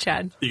else,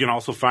 Chad? You can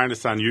also find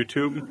us on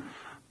YouTube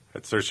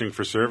at Searching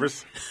for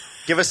Service.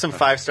 Give us some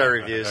 5-star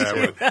reviews.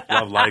 Would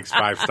love likes,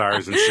 5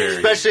 stars, and sharing.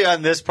 Especially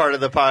on this part of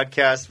the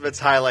podcast. Let's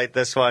highlight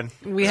this one.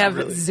 We have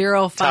really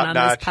zero fun on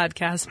top-notch. this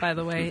podcast, by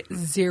the way.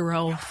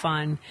 Zero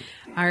fun.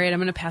 All right, I'm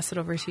going to pass it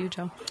over to you,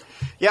 Joe.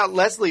 Yeah,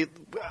 Leslie,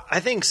 I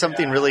think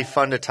something really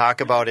fun to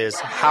talk about is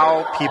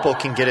how people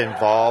can get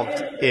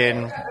involved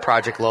in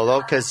Project Lolo,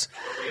 because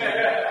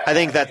I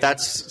think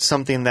that's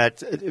something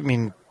that,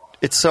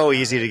 it's so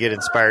easy to get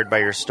inspired by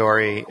your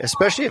story,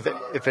 especially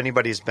if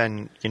anybody's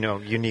been,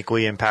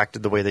 uniquely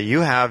impacted the way that you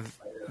have,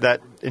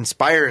 that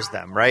inspires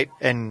them, right?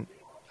 And,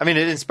 it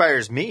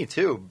inspires me,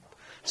 too.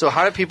 So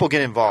how do people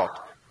get involved?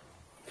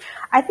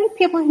 I think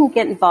people can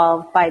get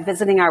involved by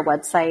visiting our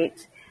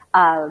website,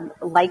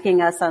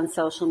 liking us on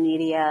social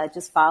media,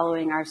 just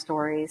following our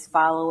stories,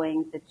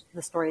 following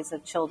the stories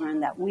of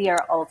children that we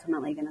are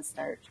ultimately going to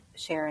start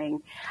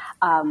sharing.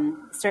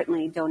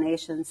 Certainly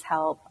donations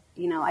help.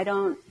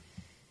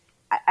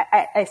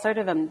 I sort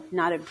of am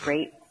not a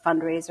great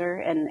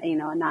fundraiser and,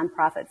 a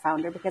nonprofit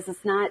founder, because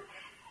it's not,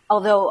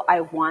 although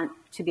I want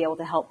to be able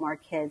to help more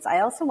kids, I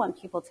also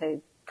want people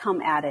to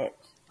come at it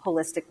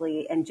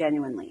holistically and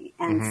genuinely.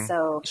 And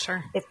so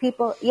Sure. so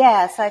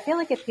I feel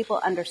like if people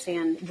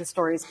understand the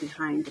stories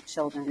behind the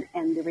children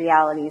and the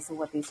realities of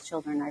what these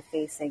children are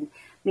facing,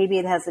 maybe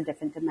it has a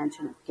different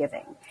dimension of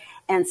giving.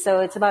 And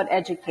so it's about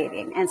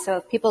educating. And so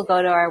if people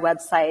go to our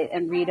website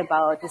and read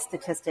about the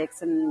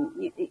statistics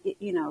and,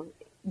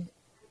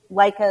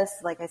 like us,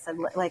 like I said,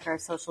 like our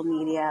social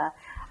media,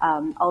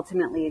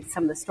 ultimately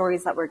some of the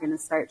stories that we're going to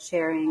start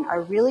sharing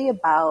are really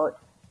about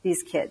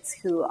these kids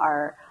who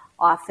are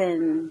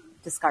often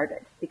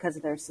discarded because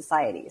of their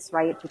societies,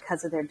 right?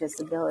 Because of their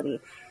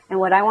disability. And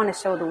what I want to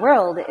show the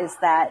world is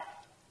that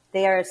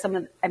they are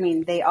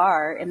they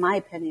are, in my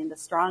opinion, the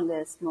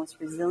strongest, most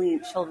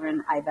resilient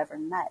children I've ever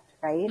met,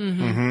 right?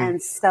 And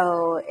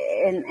so,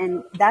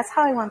 and that's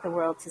how I want the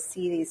world to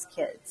see these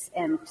kids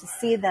and to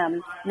see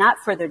them not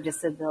for their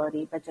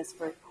disability, but just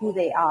for who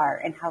they are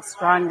and how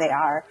strong they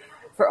are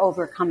for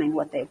overcoming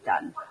what they've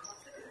done.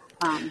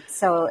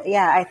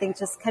 I think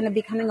just kind of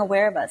becoming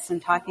aware of us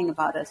and talking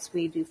about us.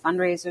 We do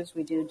fundraisers,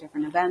 we do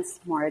different events,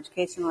 more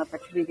educational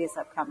opportunities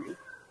upcoming.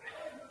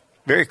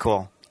 Very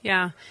cool.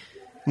 Yeah.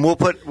 We'll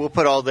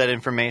put all that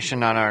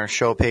information on our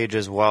show page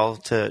as well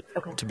to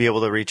be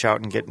able to reach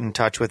out and get in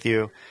touch with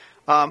you.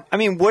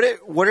 What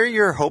are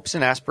your hopes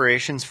and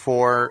aspirations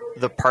for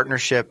the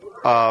partnership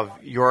of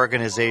your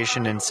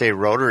organization and say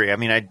Rotary? I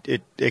mean,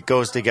 it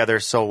goes together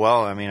so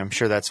well. I mean, I'm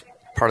sure that's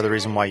part of the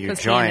reason why you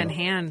Goes joined. hand in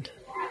hand.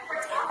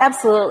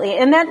 Absolutely.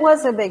 And that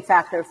was a big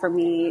factor for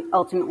me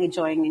ultimately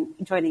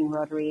joining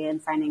Rotary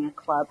and finding a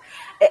club.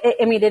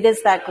 It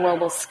is that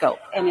global scope,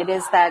 and it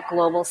is that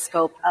global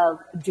scope of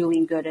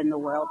doing good in the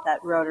world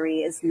that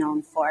Rotary is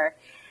known for.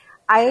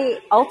 I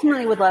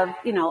ultimately would love,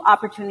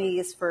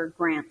 opportunities for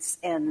grants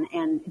and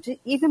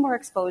even more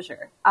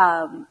exposure.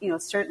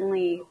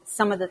 Certainly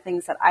some of the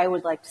things that I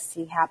would like to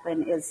see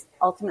happen is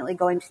ultimately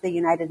going to the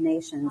United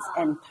Nations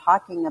and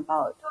talking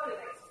about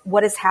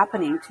what is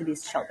happening to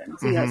these children.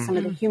 Some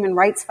of the human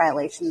rights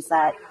violations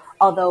that,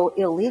 although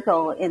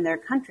illegal in their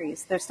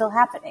countries, they're still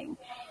happening.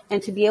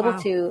 And to be able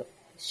to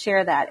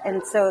share that.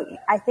 And so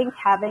I think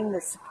having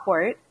the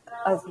support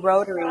of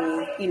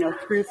Rotary,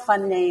 through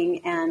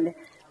funding and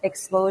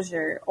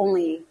exposure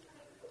only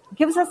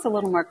gives us a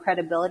little more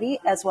credibility,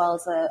 as well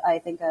as a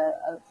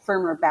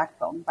firmer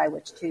backbone by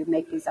which to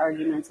make these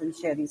arguments and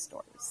share these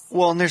stories.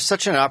 Well, and there's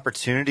such an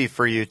opportunity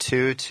for you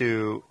too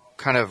to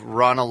kind of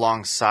run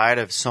alongside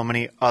of so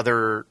many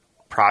other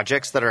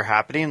projects that are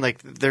happening.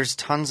 Like there's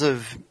tons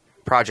of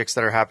projects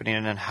that are happening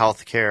in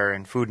healthcare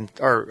and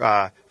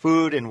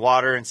food and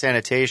water and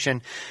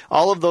sanitation.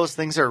 All of those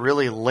things are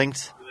really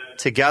linked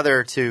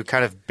together to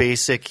kind of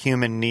basic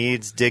human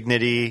needs,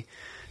 dignity,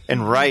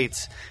 and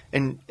rights.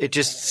 And it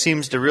just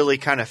seems to really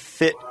kind of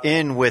fit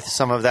in with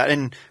some of that.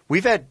 And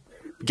we've had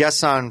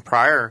guests on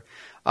prior,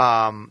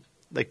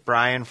 like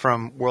Brian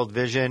from World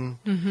Vision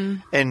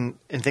and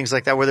things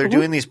like that, where they're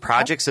doing these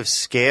projects of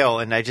scale,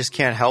 and I just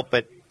can't help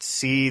but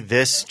see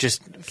this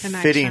just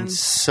fitting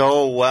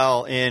so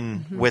well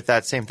in with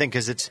that same thing,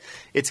 because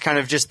it's kind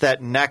of just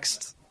that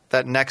next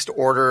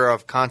order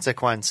of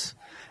consequence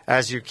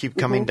as you keep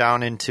coming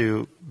down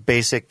into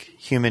basic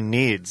human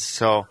needs.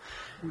 So,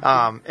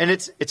 and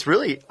it's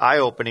really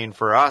eye-opening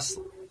for us,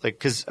 like,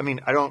 because I mean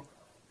I don't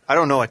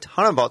know a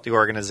ton about the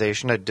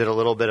organization. I did a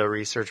little bit of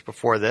research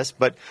before this,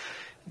 but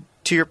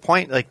to your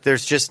point, like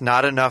there's just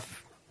not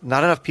enough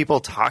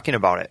people talking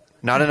about it.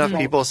 Not enough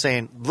people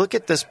saying, look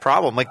at this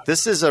problem. Like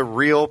this is a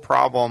real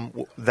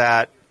problem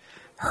that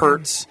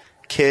hurts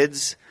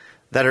kids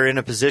that are in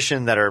a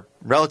position that are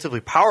relatively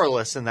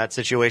powerless in that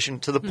situation,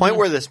 to the point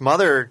where this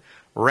mother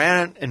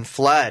ran and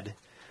fled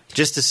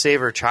just to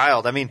save her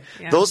child. I mean,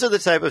 those are the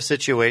type of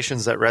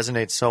situations that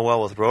resonate so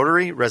well with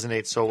Rotary,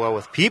 resonate so well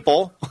with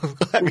people.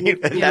 I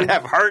mean, that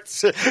have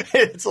hearts.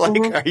 It's like,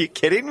 are you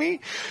kidding me?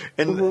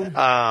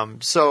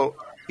 And so,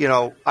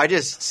 I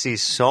just see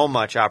so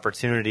much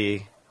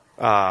opportunity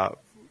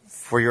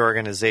for your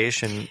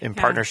organization in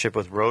partnership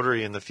with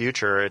Rotary in the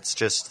future. It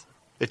just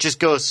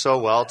goes so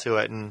well to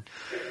it. And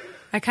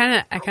I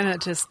kind of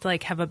just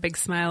like have a big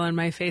smile on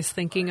my face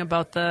thinking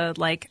about the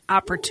like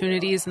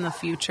opportunities in the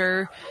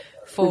future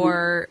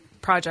for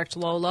Project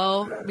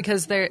Lolo,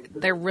 because there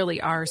really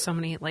are so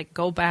many. Like,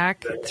 go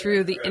back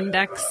through the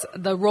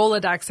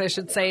Rolodex, I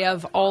should say,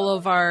 of all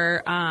of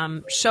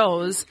our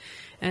shows,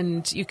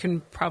 and you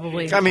can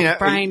probably. I mean,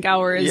 Brian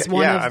Gower is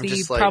one of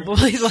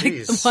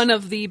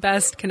the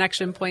best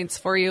connection points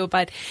for you.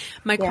 But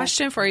my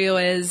question for you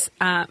is,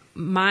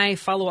 my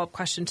follow-up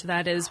question to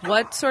that is,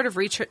 what sort of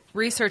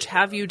research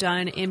have you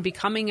done in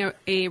becoming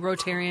a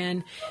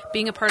Rotarian,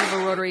 being a part of a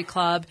Rotary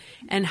Club,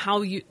 and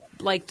how you.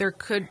 Like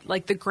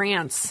the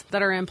grants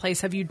that are in place,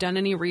 have you done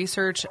any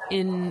research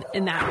in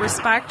that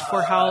respect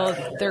for how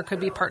there could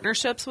be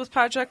partnerships with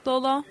Project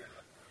Lolo?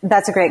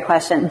 That's a great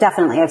question.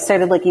 Definitely. I've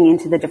started looking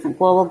into the different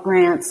global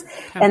grants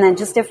and then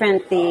just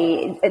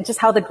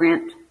how the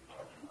grant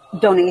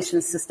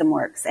donation system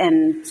works,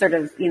 and sort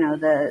of,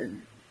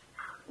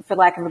 for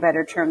lack of a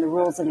better term, the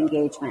rules of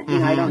engagement.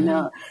 I don't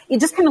know. You're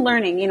just kind of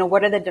learning,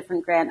 what are the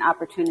different grant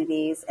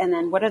opportunities, and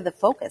then what are the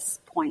focus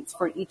points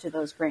for each of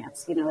those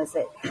grants? Is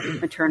it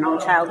maternal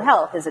and child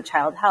health? Is it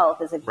child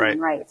health? Is it human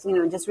rights?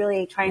 Just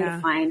really trying to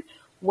find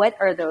what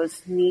are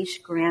those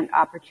niche grant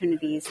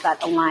opportunities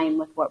that align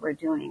with what we're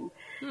doing.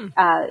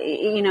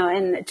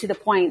 And to the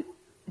point,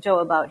 Joe,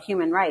 about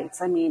human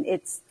rights. I mean,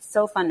 it's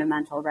so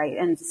fundamental, right?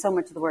 And so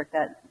much of the work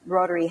that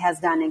Rotary has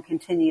done and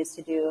continues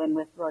to do, and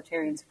with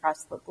Rotarians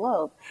across the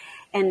globe.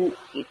 And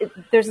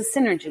there's a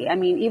synergy. I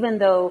mean, even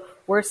though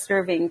we're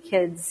serving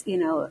kids,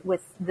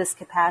 with this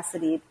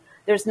capacity,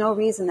 there's no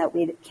reason that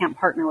we can't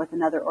partner with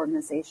another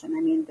organization.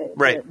 I mean,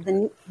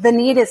 the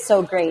need is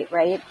so great,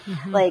 right?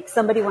 Mm-hmm. Like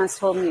somebody once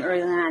told me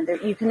early on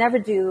that you can never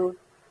do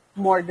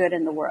more good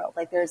in the world.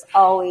 Like there's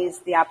always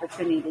the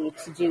opportunity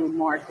to do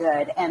more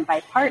good. And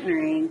by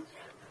partnering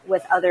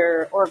with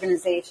other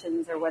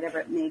organizations or whatever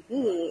it may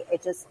be,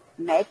 it just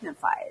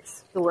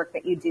magnifies the work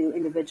that you do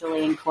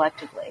individually and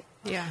collectively.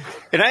 Yeah.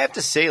 And I have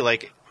to say,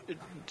 like,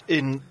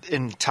 in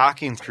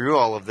talking through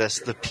all of this,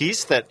 the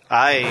piece that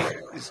I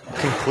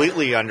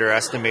completely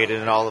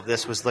underestimated in all of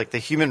this was like the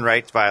human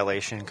rights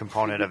violation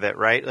component of it,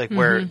 right? Like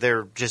where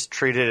they're just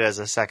treated as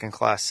a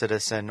second-class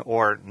citizen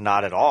or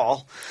not at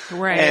all.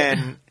 Right.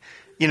 And,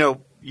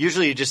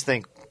 usually you just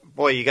think,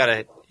 boy,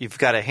 you've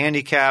got a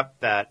handicap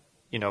that,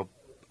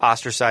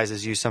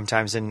 ostracizes you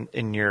sometimes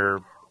in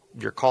your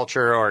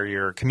culture or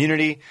your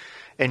community,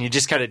 and you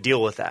just kind of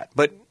deal with that.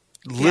 But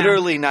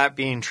literally not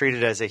being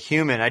treated as a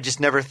human, I just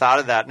never thought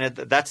of that. And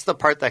that's the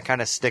part that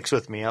kind of sticks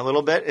with me a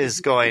little bit,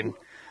 is going,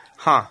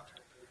 huh.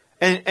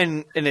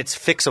 And it's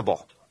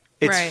fixable.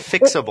 It's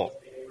fixable.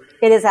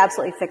 It is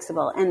absolutely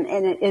fixable. And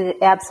it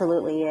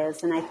absolutely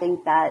is. And I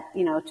think that,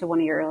 to one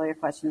of your earlier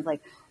questions,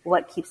 like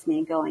what keeps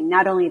me going,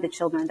 not only the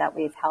children that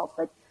we've helped,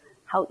 but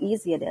how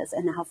easy it is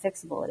and how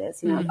fixable it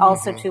is.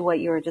 Also to what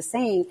you were just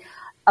saying,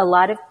 a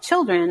lot of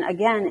children,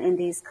 again, in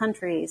these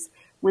countries,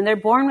 when they're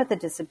born with a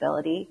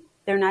disability,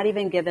 they're not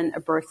even given a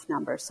birth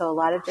number. So a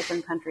lot of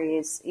different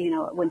countries,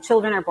 when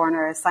children are born,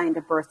 are assigned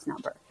a birth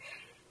number.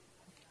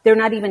 They're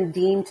not even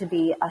deemed to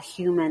be a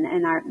human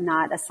and are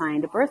not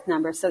assigned a birth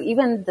number. So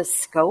even the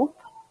scope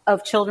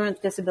of children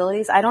with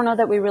disabilities, I don't know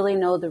that we really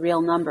know the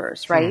real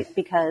numbers, right?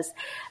 Because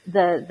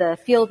the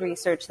field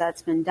research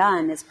that's been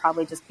done is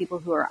probably just people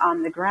who are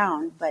on the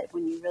ground. But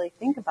when you really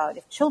think about it,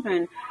 if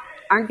children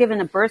aren't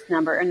given a birth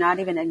number or not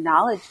even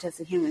acknowledged as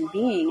a human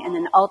being, and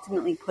then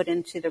ultimately put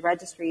into the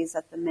registries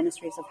at the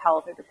ministries of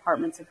health or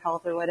departments of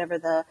health or whatever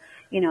the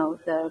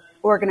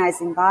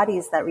organizing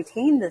bodies that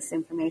retain this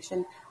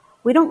information,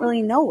 we don't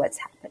really know what's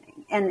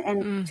happening.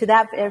 And to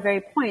that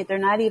very point, they're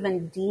not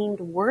even deemed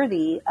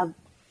worthy of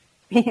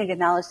being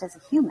acknowledged as a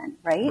human,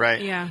 right?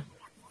 Right. Yeah.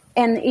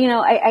 And,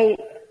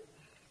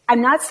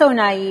 I'm not so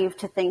naive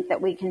to think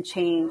that we can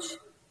change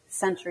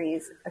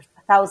centuries or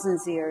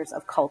thousands of years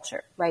of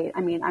culture, right?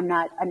 I mean, I'm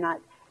not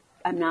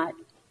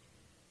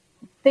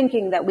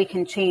thinking that we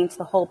can change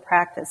the whole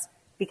practice,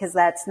 because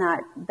that's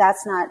not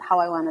how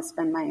I want to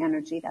spend my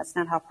energy. That's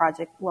not how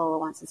Project Lolo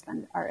wants to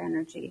spend our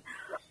energy.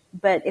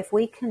 But if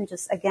we can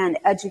just, again,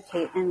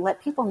 educate and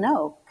let people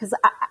know, because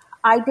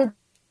I did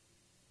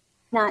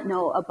not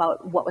know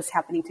about what was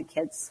happening to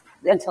kids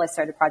until I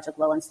started Project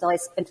Lolo, until I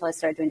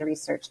started doing the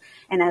research,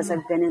 and as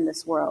I've been in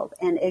this world.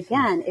 And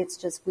again, it's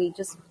just, we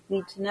just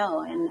need to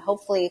know. And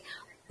hopefully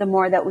the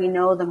more that we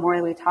know, the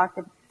more we talk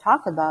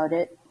about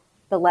it,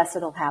 the less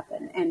it'll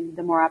happen, and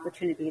the more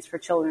opportunities for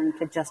children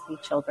to just be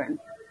children.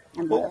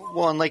 And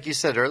well, and like you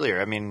said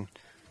earlier, I mean,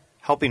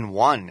 helping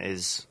one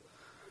is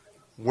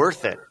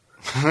worth it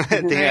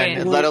at the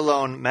end, let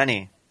alone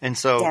many. And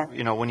so,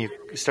 when you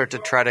start to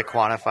try to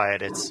quantify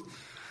it,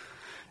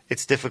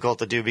 it's difficult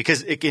to do,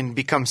 because it can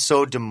become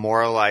so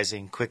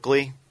demoralizing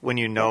quickly when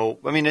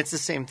it's the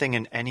same thing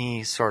in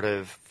any sort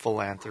of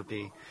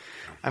philanthropy.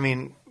 I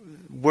mean,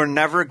 we're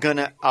never going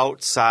to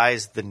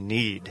outsize the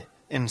need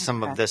in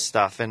some of this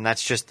stuff, and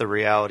that's just the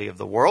reality of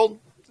the world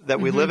that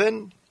we live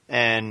in,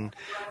 and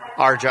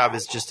our job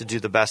is just to do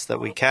the best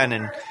that we can.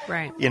 And,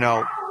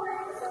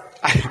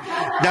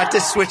 not to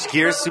switch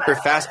gears super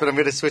fast, but I'm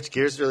going to switch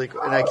gears really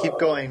quick, and I keep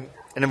going.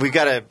 And we've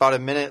got about a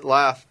minute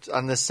left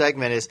on this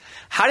segment. Is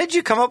how did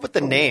you come up with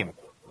the name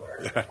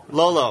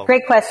Lolo?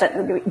 Great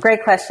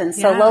question.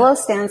 So Lolo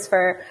stands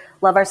for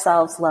Love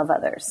Ourselves, Love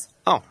Others.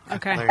 Oh,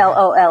 okay.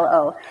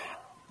 LOLO.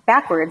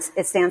 Backwards,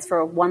 it stands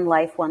for One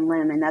Life, One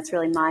Limb, and that's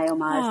really my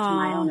homage to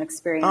my own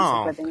experience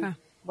of living. Okay.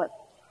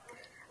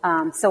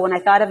 So when I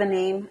thought of a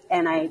name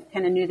and I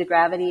kind of knew the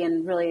gravity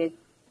and really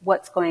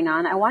what's going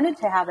on, I wanted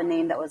to have a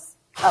name that was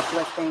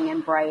uplifting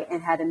and bright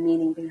and had a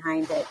meaning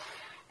behind it.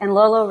 And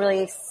Lolo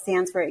really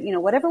stands for,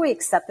 whatever we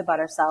accept about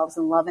ourselves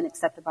and love and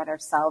accept about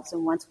ourselves.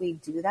 And once we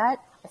do that,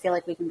 I feel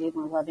like we can be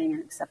more loving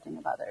and accepting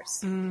of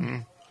others. Mm-hmm.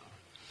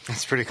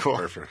 That's pretty cool.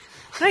 Perfect.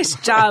 Nice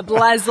job,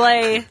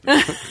 Leslie.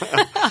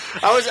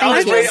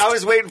 I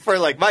was waiting for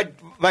like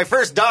my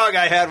first dog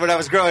I had when I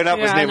was growing up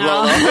was named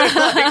Lolo.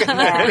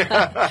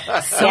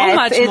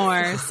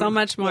 So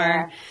much more.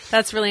 Yeah.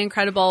 That's really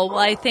incredible. Well,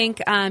 I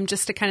think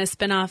just to kind of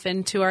spin off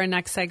into our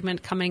next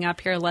segment coming up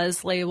here,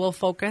 Leslie will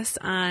focus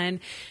on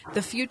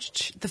the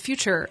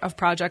future of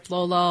Project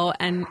Lolo,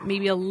 and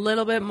maybe a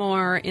little bit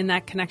more in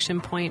that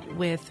connection point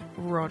with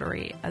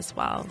Rotary as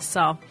well.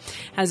 So,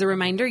 as a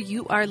reminder,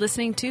 you are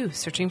listening to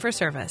Searching for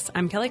Service.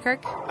 I'm Kelly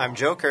Kirk. I'm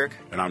Joe Kirk.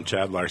 And I'm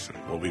Chad Larson.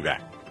 We'll be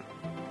back.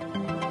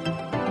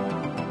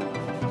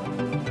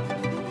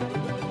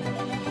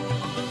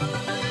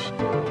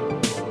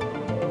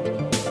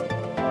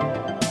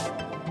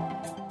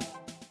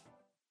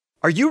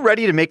 Are you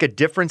ready to make a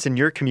difference in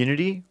your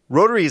community?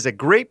 Rotary is a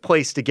great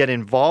place to get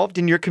involved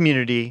in your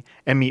community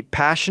and meet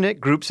passionate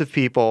groups of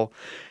people,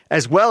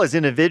 as well as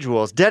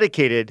individuals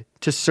dedicated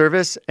to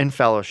service and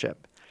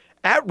fellowship.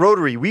 At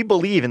Rotary, we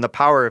believe in the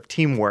power of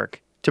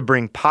teamwork to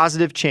bring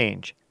positive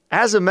change.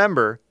 As a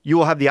member, you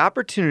will have the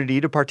opportunity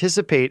to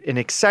participate in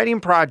exciting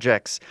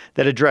projects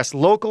that address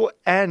local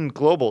and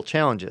global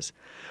challenges.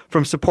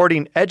 From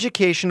supporting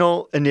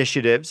educational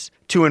initiatives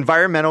to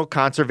environmental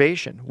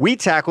conservation, we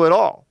tackle it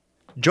all.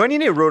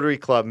 Joining a Rotary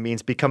Club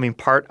means becoming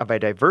part of a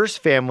diverse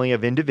family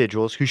of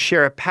individuals who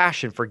share a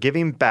passion for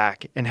giving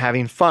back and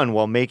having fun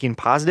while making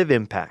positive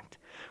impact.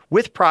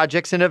 With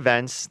projects and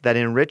events that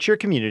enrich your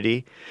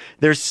community,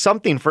 there's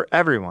something for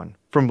everyone,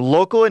 from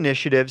local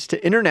initiatives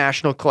to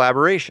international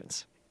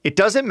collaborations. It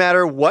doesn't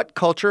matter what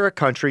culture or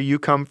country you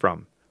come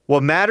from.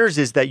 What matters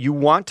is that you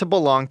want to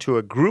belong to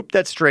a group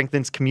that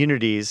strengthens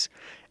communities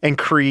and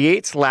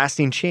creates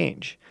lasting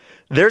change.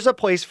 There's a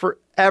place for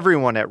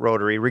everyone at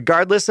Rotary,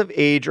 regardless of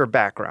age or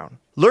background.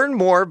 Learn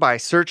more by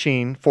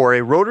searching for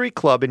a Rotary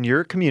Club in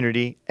your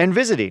community and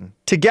visiting.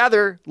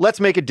 Together, let's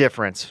make a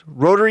difference.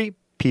 Rotary,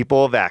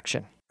 people of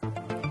action.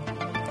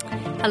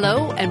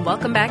 Hello, and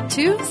welcome back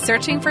to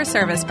Searching for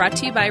Service, brought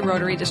to you by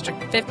Rotary District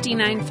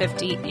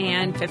 5950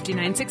 and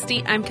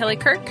 5960. I'm Kelly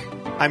Kirk.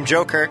 I'm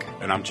Joe Kirk.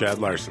 And I'm Chad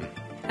Larson.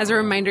 As a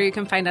reminder, you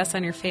can find us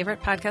on your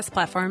favorite podcast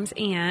platforms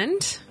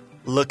and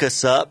Look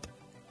us up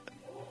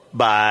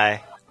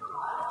by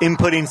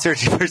inputting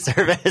Searching for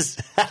Service.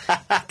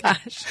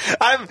 gosh,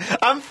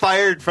 I'm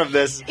fired from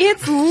this.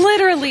 it's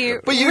literally.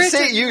 But you written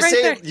say right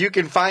there. you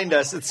can find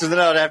us, so then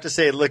I would have to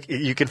say, look,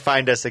 you can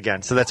find us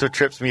again. So that's what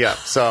trips me up.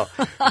 So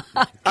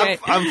Okay.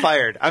 I'm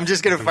fired. I'm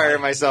just going to fire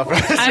myself.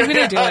 I'm going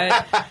to do it.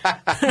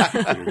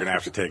 You're going to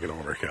have to take it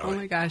over, Oh Kelly.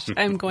 my gosh,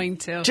 I'm going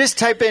to. Just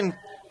type in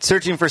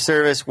Searching for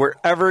Service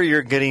wherever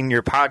you're getting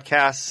your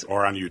podcasts.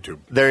 Or on YouTube.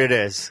 There it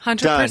is. 100%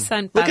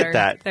 Done. better. Look at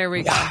that. There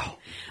we go. Wow.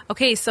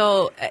 Okay,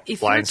 so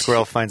if Blind you're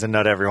squirrel finds a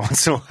nut every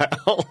once in a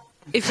while.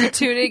 if you're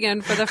tuning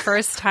in for the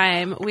first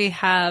time, we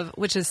have,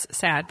 which is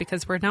sad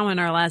because we're now in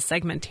our last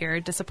segment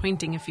here.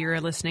 Disappointing if you're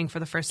listening for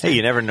the first time. Hey,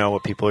 you never know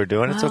what people are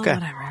doing. It's Well, okay.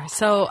 Whatever.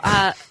 So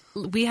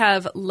we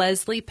have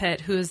Leslie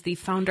Pitt, who is the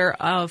founder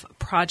of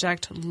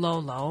Project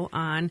Lolo,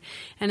 on.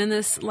 And in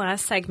this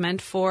last segment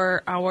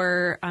for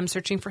our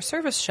Searching for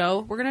Service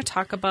show, we're going to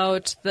talk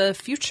about the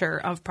future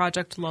of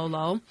Project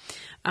Lolo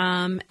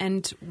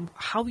and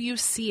how you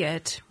see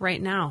it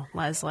right now,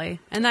 Leslie.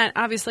 And that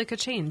obviously could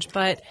change.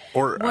 But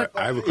Or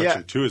I have a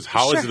question, too, is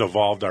how has it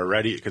evolved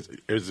already? Because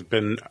has it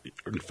been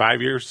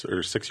 5 years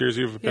or 6 years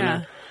you've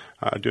been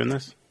doing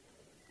this?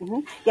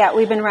 Mm-hmm. Yeah,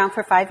 we've been around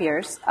for 5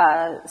 years.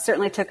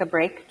 Certainly took a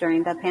break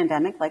during the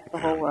pandemic, like the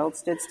whole world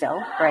stood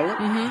still, right?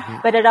 Mm-hmm.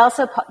 But it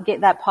also,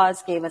 that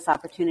pause gave us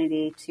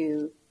opportunity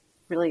to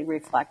really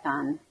reflect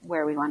on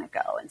where we want to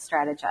go and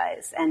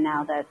strategize. And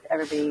now that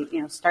everybody,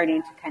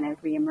 starting to kind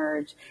of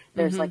reemerge,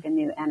 there's like a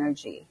new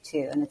energy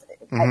too. And it's,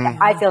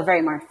 I feel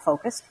very more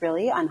focused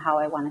really on how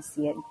I want to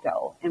see it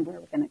go and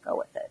where we're going to go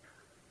with it.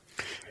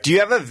 Do you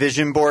have a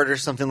vision board or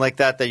something like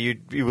that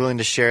you'd be willing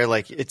to share?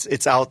 Like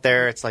it's out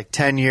there. It's like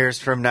 10 years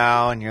from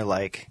now, and you're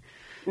like,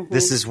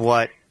 this is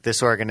what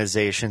this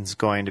organization's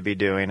going to be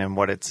doing and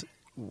what it's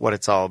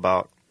all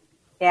about.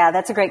 Yeah,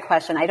 that's a great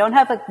question. I don't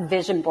have a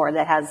vision board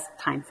that has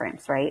time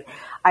frames, right?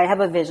 I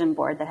have a vision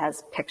board that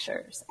has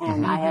pictures,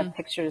 and I have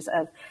pictures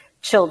of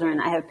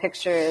children. I have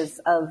pictures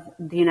of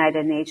the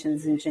United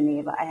Nations in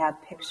Geneva. I have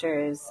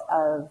pictures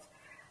of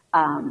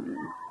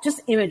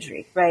just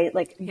imagery, right?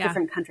 Like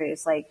different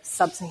countries, like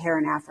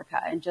sub-Saharan Africa,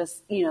 and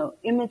just,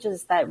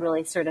 images that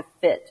really sort of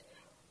fit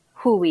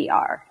who we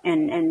are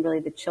and really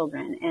the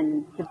children.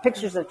 And the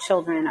pictures of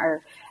children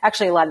are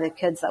actually a lot of the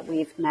kids that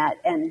we've met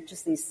and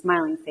just these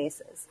smiling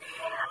faces.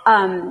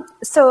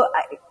 So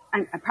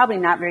I'm probably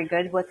not very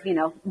good with,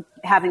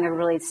 having a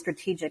really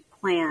strategic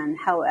plan.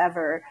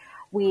 However,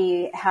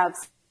 we have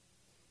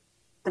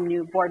some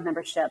new board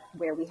membership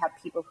where we have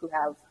people who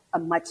have a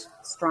much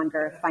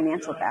stronger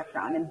financial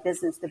background and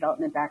business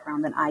development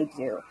background than I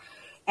do.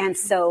 And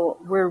so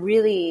we're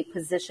really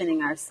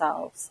positioning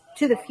ourselves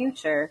to the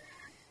future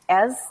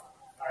as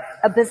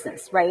a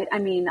business, right? I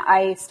mean,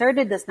 I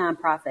started this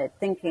nonprofit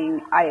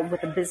thinking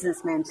with a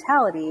business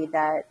mentality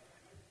that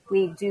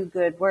we do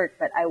good work,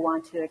 but I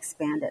want to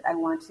expand it. I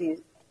want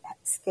to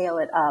scale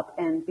it up.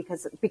 And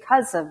because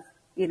of,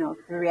 the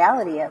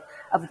reality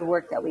of the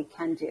work that we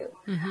can do.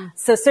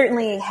 So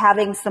certainly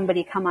having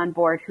somebody come on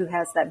board who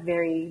has that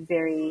very,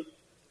 very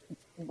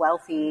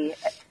wealthy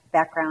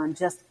background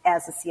just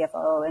as a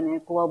CFO in a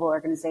global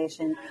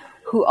organization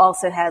who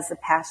also has a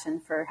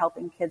passion for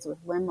helping kids with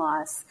limb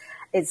loss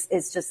is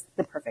just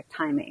the perfect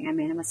timing. I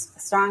mean, I'm a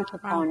strong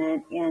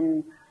proponent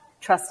in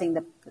trusting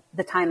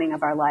the timing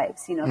of our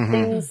lives.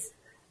 Things,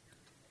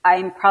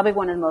 I'm probably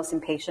one of the most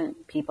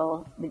impatient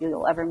people that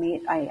you'll ever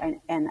meet.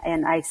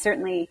 And I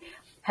certainly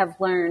have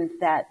learned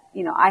that,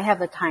 I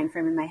have a time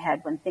frame in my head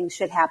when things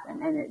should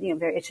happen, and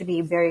it should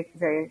be very,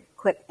 very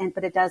quick,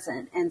 but it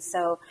doesn't. And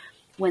so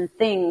when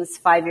things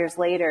 5 years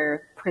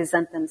later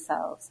present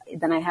themselves,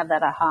 then I have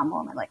that aha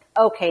moment, like,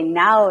 okay,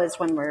 now is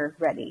when we're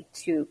ready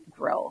to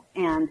grow.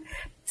 And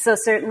so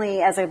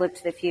certainly as I look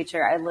to the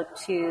future, I look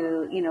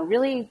to,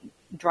 really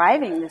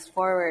driving this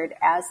forward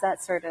as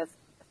that sort of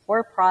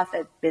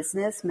for-profit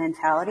business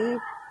mentality,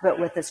 but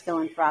with this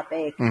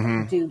philanthropic,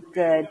 do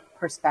good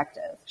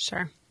perspective.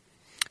 Sure.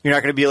 You're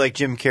not going to be like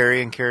Jim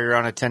Carrey and carry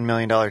around a $10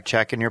 million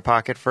check in your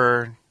pocket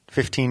for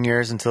 15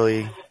 years until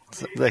he...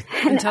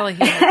 Until he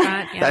hit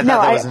that, yeah. No,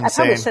 that was I insane.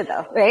 probably should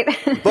though, right?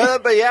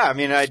 but yeah, I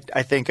mean, I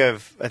think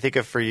of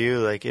for you,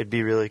 like, it'd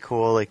be really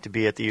cool, like, to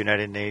be at the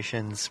United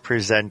Nations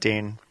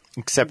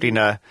accepting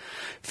a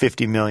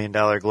 $50 million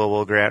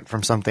global grant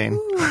from something.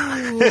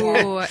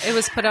 Ooh, it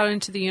was put out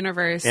into the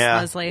universe,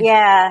 Leslie.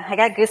 Yeah, I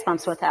got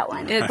goosebumps with that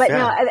one. But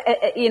no,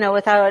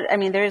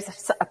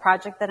 there's a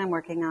project that I'm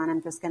working on.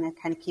 I'm just going to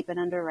kind of keep it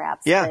under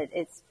wraps. Yeah. But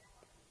it's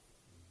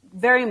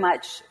very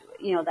much,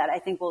 that I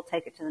think will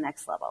take it to the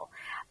next level.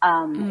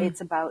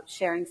 It's about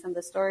sharing some of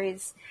the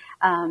stories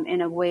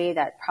in a way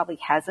that probably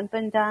hasn't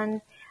been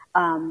done.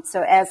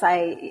 So as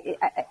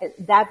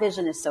that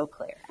vision is so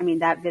clear. I mean,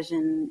 that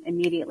vision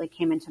immediately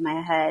came into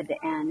my head,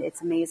 and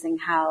it's amazing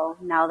how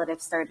now that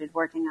I've started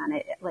working on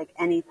it, like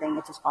anything,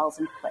 it just falls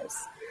into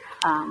place.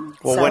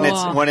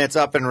 When it's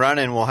up and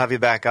running, we'll have you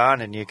back on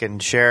and you can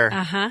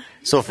share.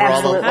 So for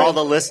all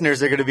the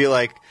listeners, they're going to be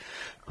like,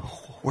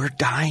 we're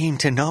dying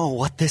to know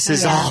what this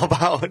is all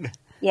about.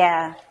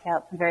 Yeah,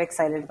 I'm very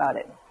excited about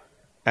it.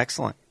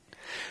 Excellent.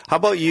 How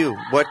about you?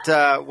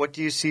 What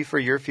do you see for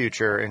your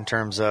future in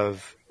terms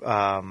of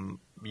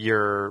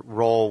your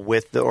role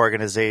with the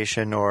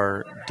organization,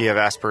 or do you have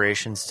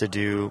aspirations to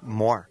do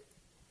more?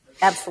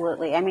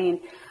 Absolutely. I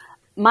mean,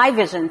 my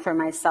vision for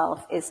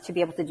myself is to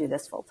be able to do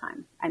this full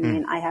time. I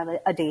mean, I have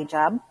a day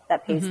job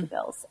that pays the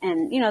bills,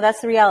 and that's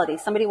the reality.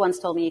 Somebody once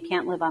told me you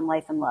can't live on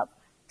life and love.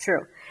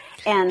 True.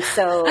 And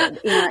so, but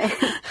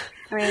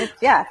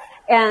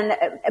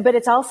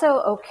it's also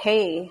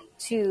okay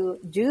to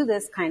do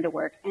this kind of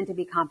work and to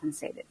be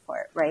compensated for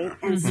it, right?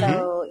 And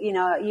so,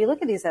 you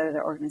look at these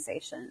other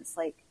organizations,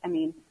 like,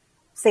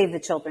 Save the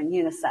Children,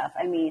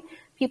 UNICEF.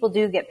 People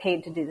do get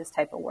paid to do this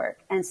type of work.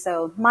 And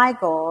so my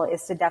goal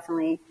is to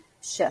definitely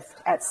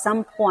shift at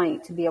some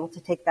point to be able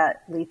to take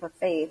that leap of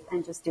faith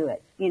and just do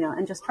it,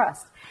 and just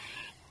trust.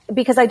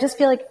 Because I just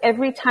feel like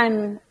every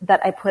time that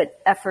I put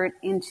effort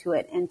into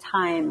it and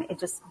time,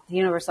 the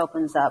universe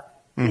opens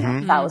up,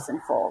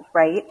 thousandfold,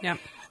 right? Yeah.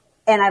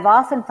 And I've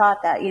often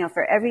thought that,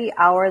 for every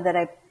hour that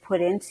I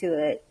put into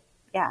it,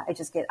 I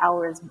just get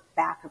hours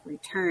back of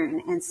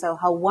return. And so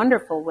how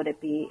wonderful would it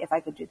be if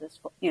I could do this,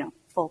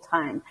 full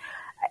time?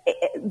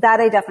 That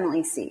I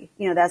definitely see.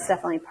 That's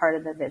definitely part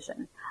of the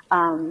vision.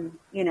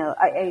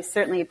 I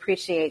certainly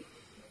appreciate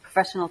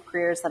professional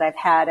careers that I've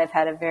had. I've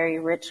had a very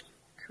rich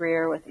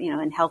career with,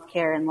 in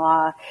healthcare and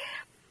law,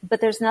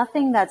 but there's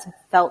nothing that's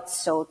felt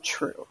so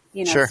true,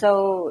 Sure.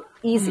 so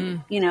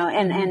easy,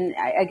 and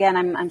again,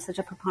 I'm such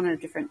a proponent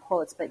of different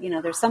quotes, but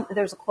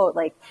there's a quote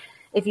like,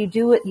 if you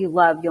do what you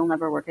love, you'll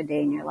never work a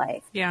day in your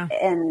life. Yeah.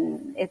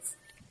 And it's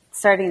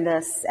starting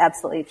this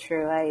absolutely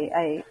true.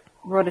 I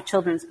wrote a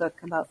children's book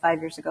about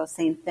 5 years ago,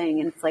 same thing.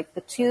 And it's like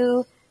the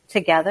two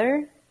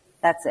together,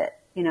 that's it,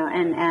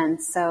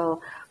 and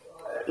so,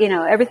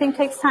 everything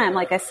takes time,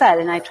 like I said,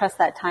 and I trust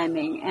that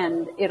timing,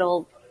 and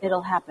it'll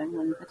happen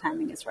when the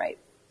timing is right.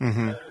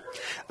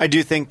 I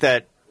do think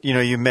that,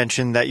 you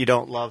mentioned that you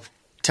don't love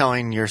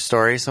telling your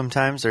story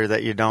sometimes, or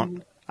that you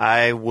don't.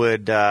 I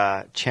would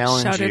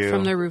challenge Shout it you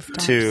from the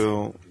rooftops.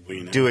 to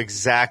do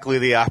exactly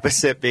the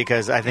opposite,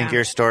 because I think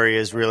your story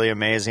is really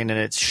amazing, and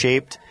it's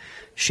shaped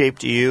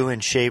you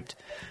and shaped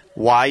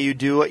why you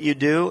do what you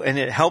do, and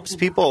it helps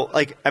people.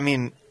 Like,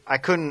 I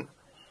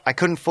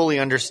couldn't fully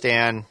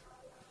understand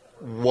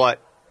what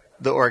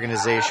the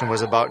organization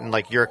was about and,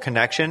 like, your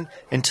connection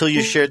until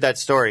you shared that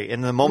story.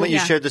 And the moment you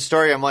shared the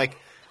story, I'm like,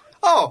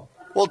 oh,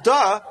 well,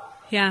 duh.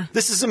 Yeah.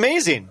 This is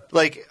amazing.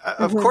 Like,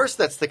 of course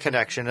that's the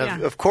connection.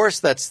 Of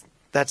course that's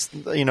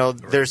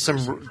there's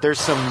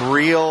some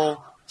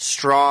real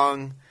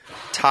strong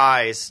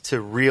ties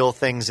to real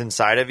things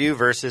inside of you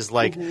versus,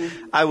 like,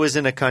 I was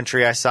in a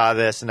country, I saw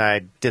this and I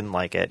didn't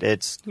like it.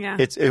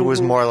 It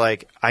was more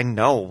like, I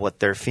know what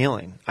they're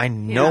feeling. I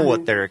know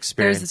what they're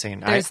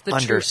experiencing. I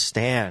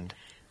understand.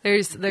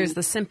 There's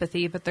the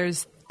sympathy, but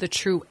there's the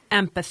true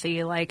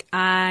empathy. Like,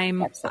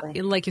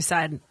 like you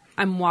said,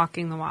 I'm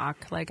walking the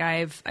walk. Like,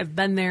 I've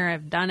been there,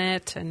 I've done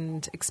it,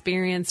 and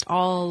experienced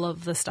all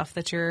of the stuff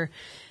that you're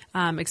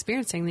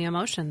experiencing, the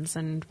emotions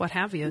and what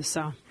have you.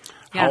 So,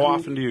 yeah. How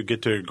often do you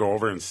get to go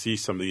over and see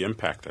some of the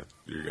impact that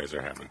you guys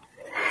are having?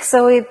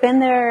 So we've been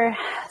there.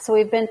 So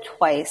we've been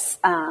twice.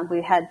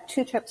 We had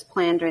 2 trips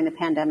planned during the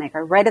pandemic,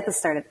 or right at the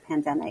start of the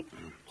pandemic,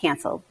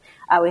 canceled.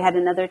 We had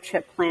another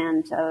trip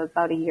planned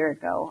about a year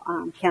ago,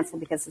 canceled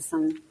because of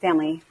some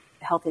family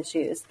health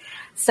issues.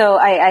 So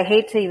I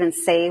hate to even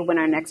say when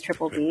our next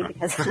trip will be,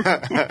 because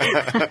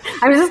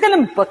I'm just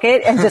going to book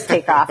it and just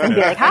take off and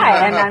be like,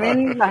 hi, and I'm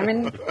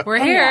in we're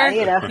Kenya,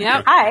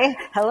 here. Hi,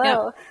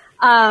 hello. Yep.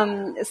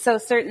 So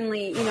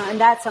certainly, and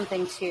that's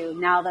something too,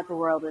 now that the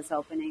world is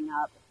opening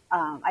up,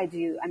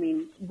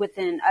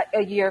 within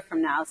a year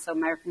from now, so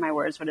my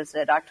words, what is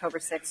it, October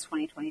 6th,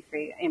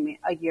 2023,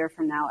 a year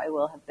from now, I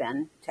will have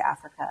been to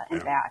Africa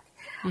and back,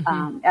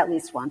 at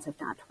least once, if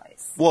not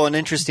twice. Well, an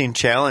interesting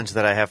challenge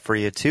that I have for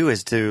you, too,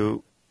 is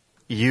to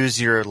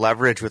use your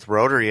leverage with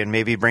Rotary and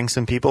maybe bring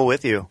some people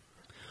with you.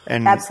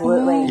 And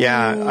absolutely.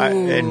 Yeah,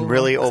 and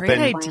really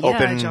open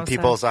Joseph.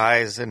 people's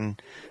eyes.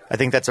 And I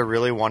think that's a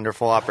really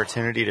wonderful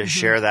opportunity to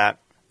share that.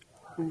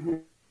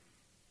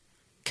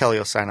 Kelly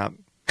will sign up.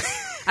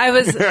 I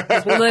was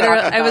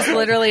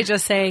literally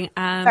just saying,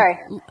 Sorry.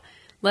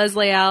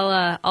 Leslie,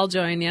 I'll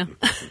join you.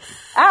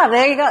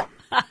 There you go.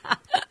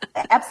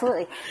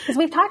 Absolutely. Because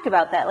we've talked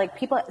about that. Like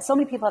so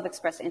many people have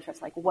expressed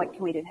interest, like what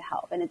can we do to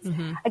help? And it's,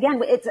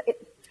 again,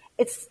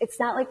 it's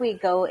not like we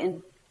go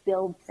and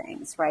build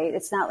things, right?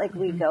 It's not like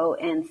we go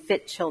and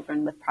fit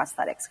children with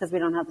prosthetics because we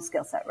don't have the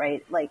skill set,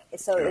 right?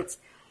 It's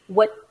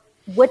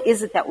what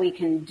is it that we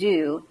can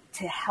do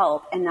to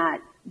help and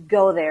not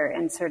go there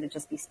and sort of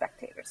just be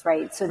spectators,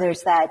 right? So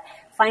there's that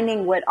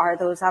finding what are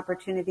those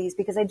opportunities,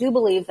 because I do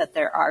believe that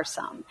there are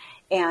some.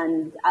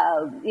 And,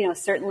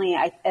 certainly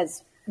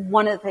as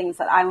one of the things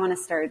that I want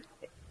to start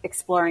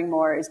exploring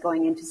more is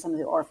going into some of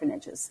the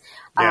orphanages.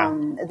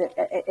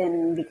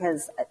 And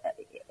because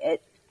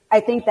I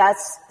think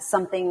that's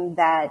something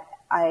that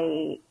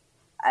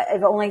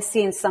I've only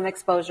seen some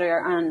exposure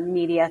on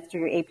media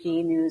through AP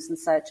News and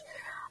such.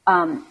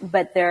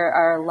 But there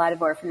are a lot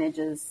of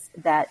orphanages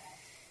that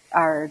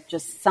are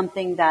just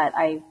something that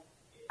I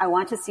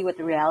want to see what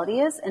the reality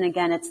is. And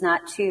again, it's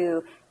not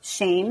to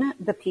shame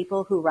the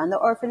people who run the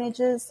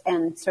orphanages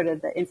and sort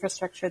of the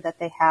infrastructure that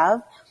they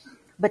have,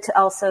 but to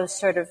also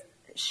sort of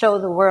show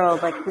the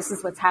world, like, this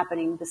is what's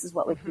happening. This is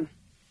what we can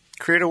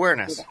create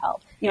awareness do to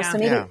help. So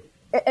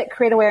maybe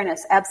create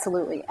awareness.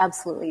 Absolutely.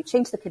 Absolutely.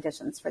 Change the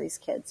conditions for these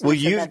kids. Well,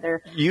 you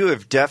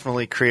have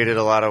definitely created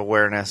a lot of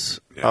awareness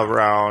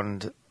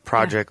around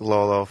Project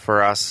Lolo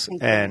for us,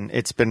 and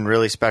it's been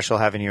really special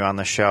having you on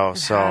the show.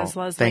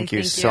 Thank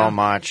you so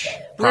much.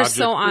 We're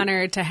so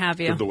honored to have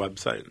you. The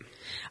website.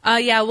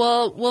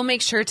 We'll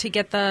make sure to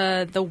get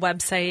the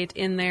website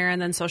in there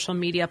and then social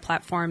media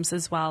platforms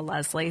as well,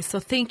 Leslie. So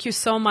thank you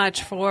so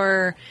much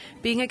for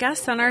being a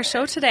guest on our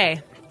show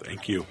today.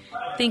 Thank you.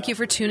 Thank you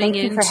for tuning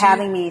in. Thank you for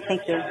having me.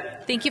 Thank you.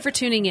 Thank you for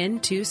tuning in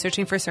to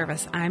Searching for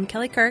Service. I'm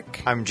Kelly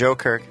Kirk. I'm Joe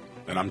Kirk.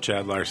 And I'm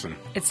Chad Larson.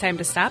 It's time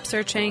to stop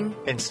searching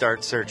and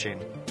start searching.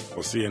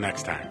 We'll see you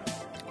next time.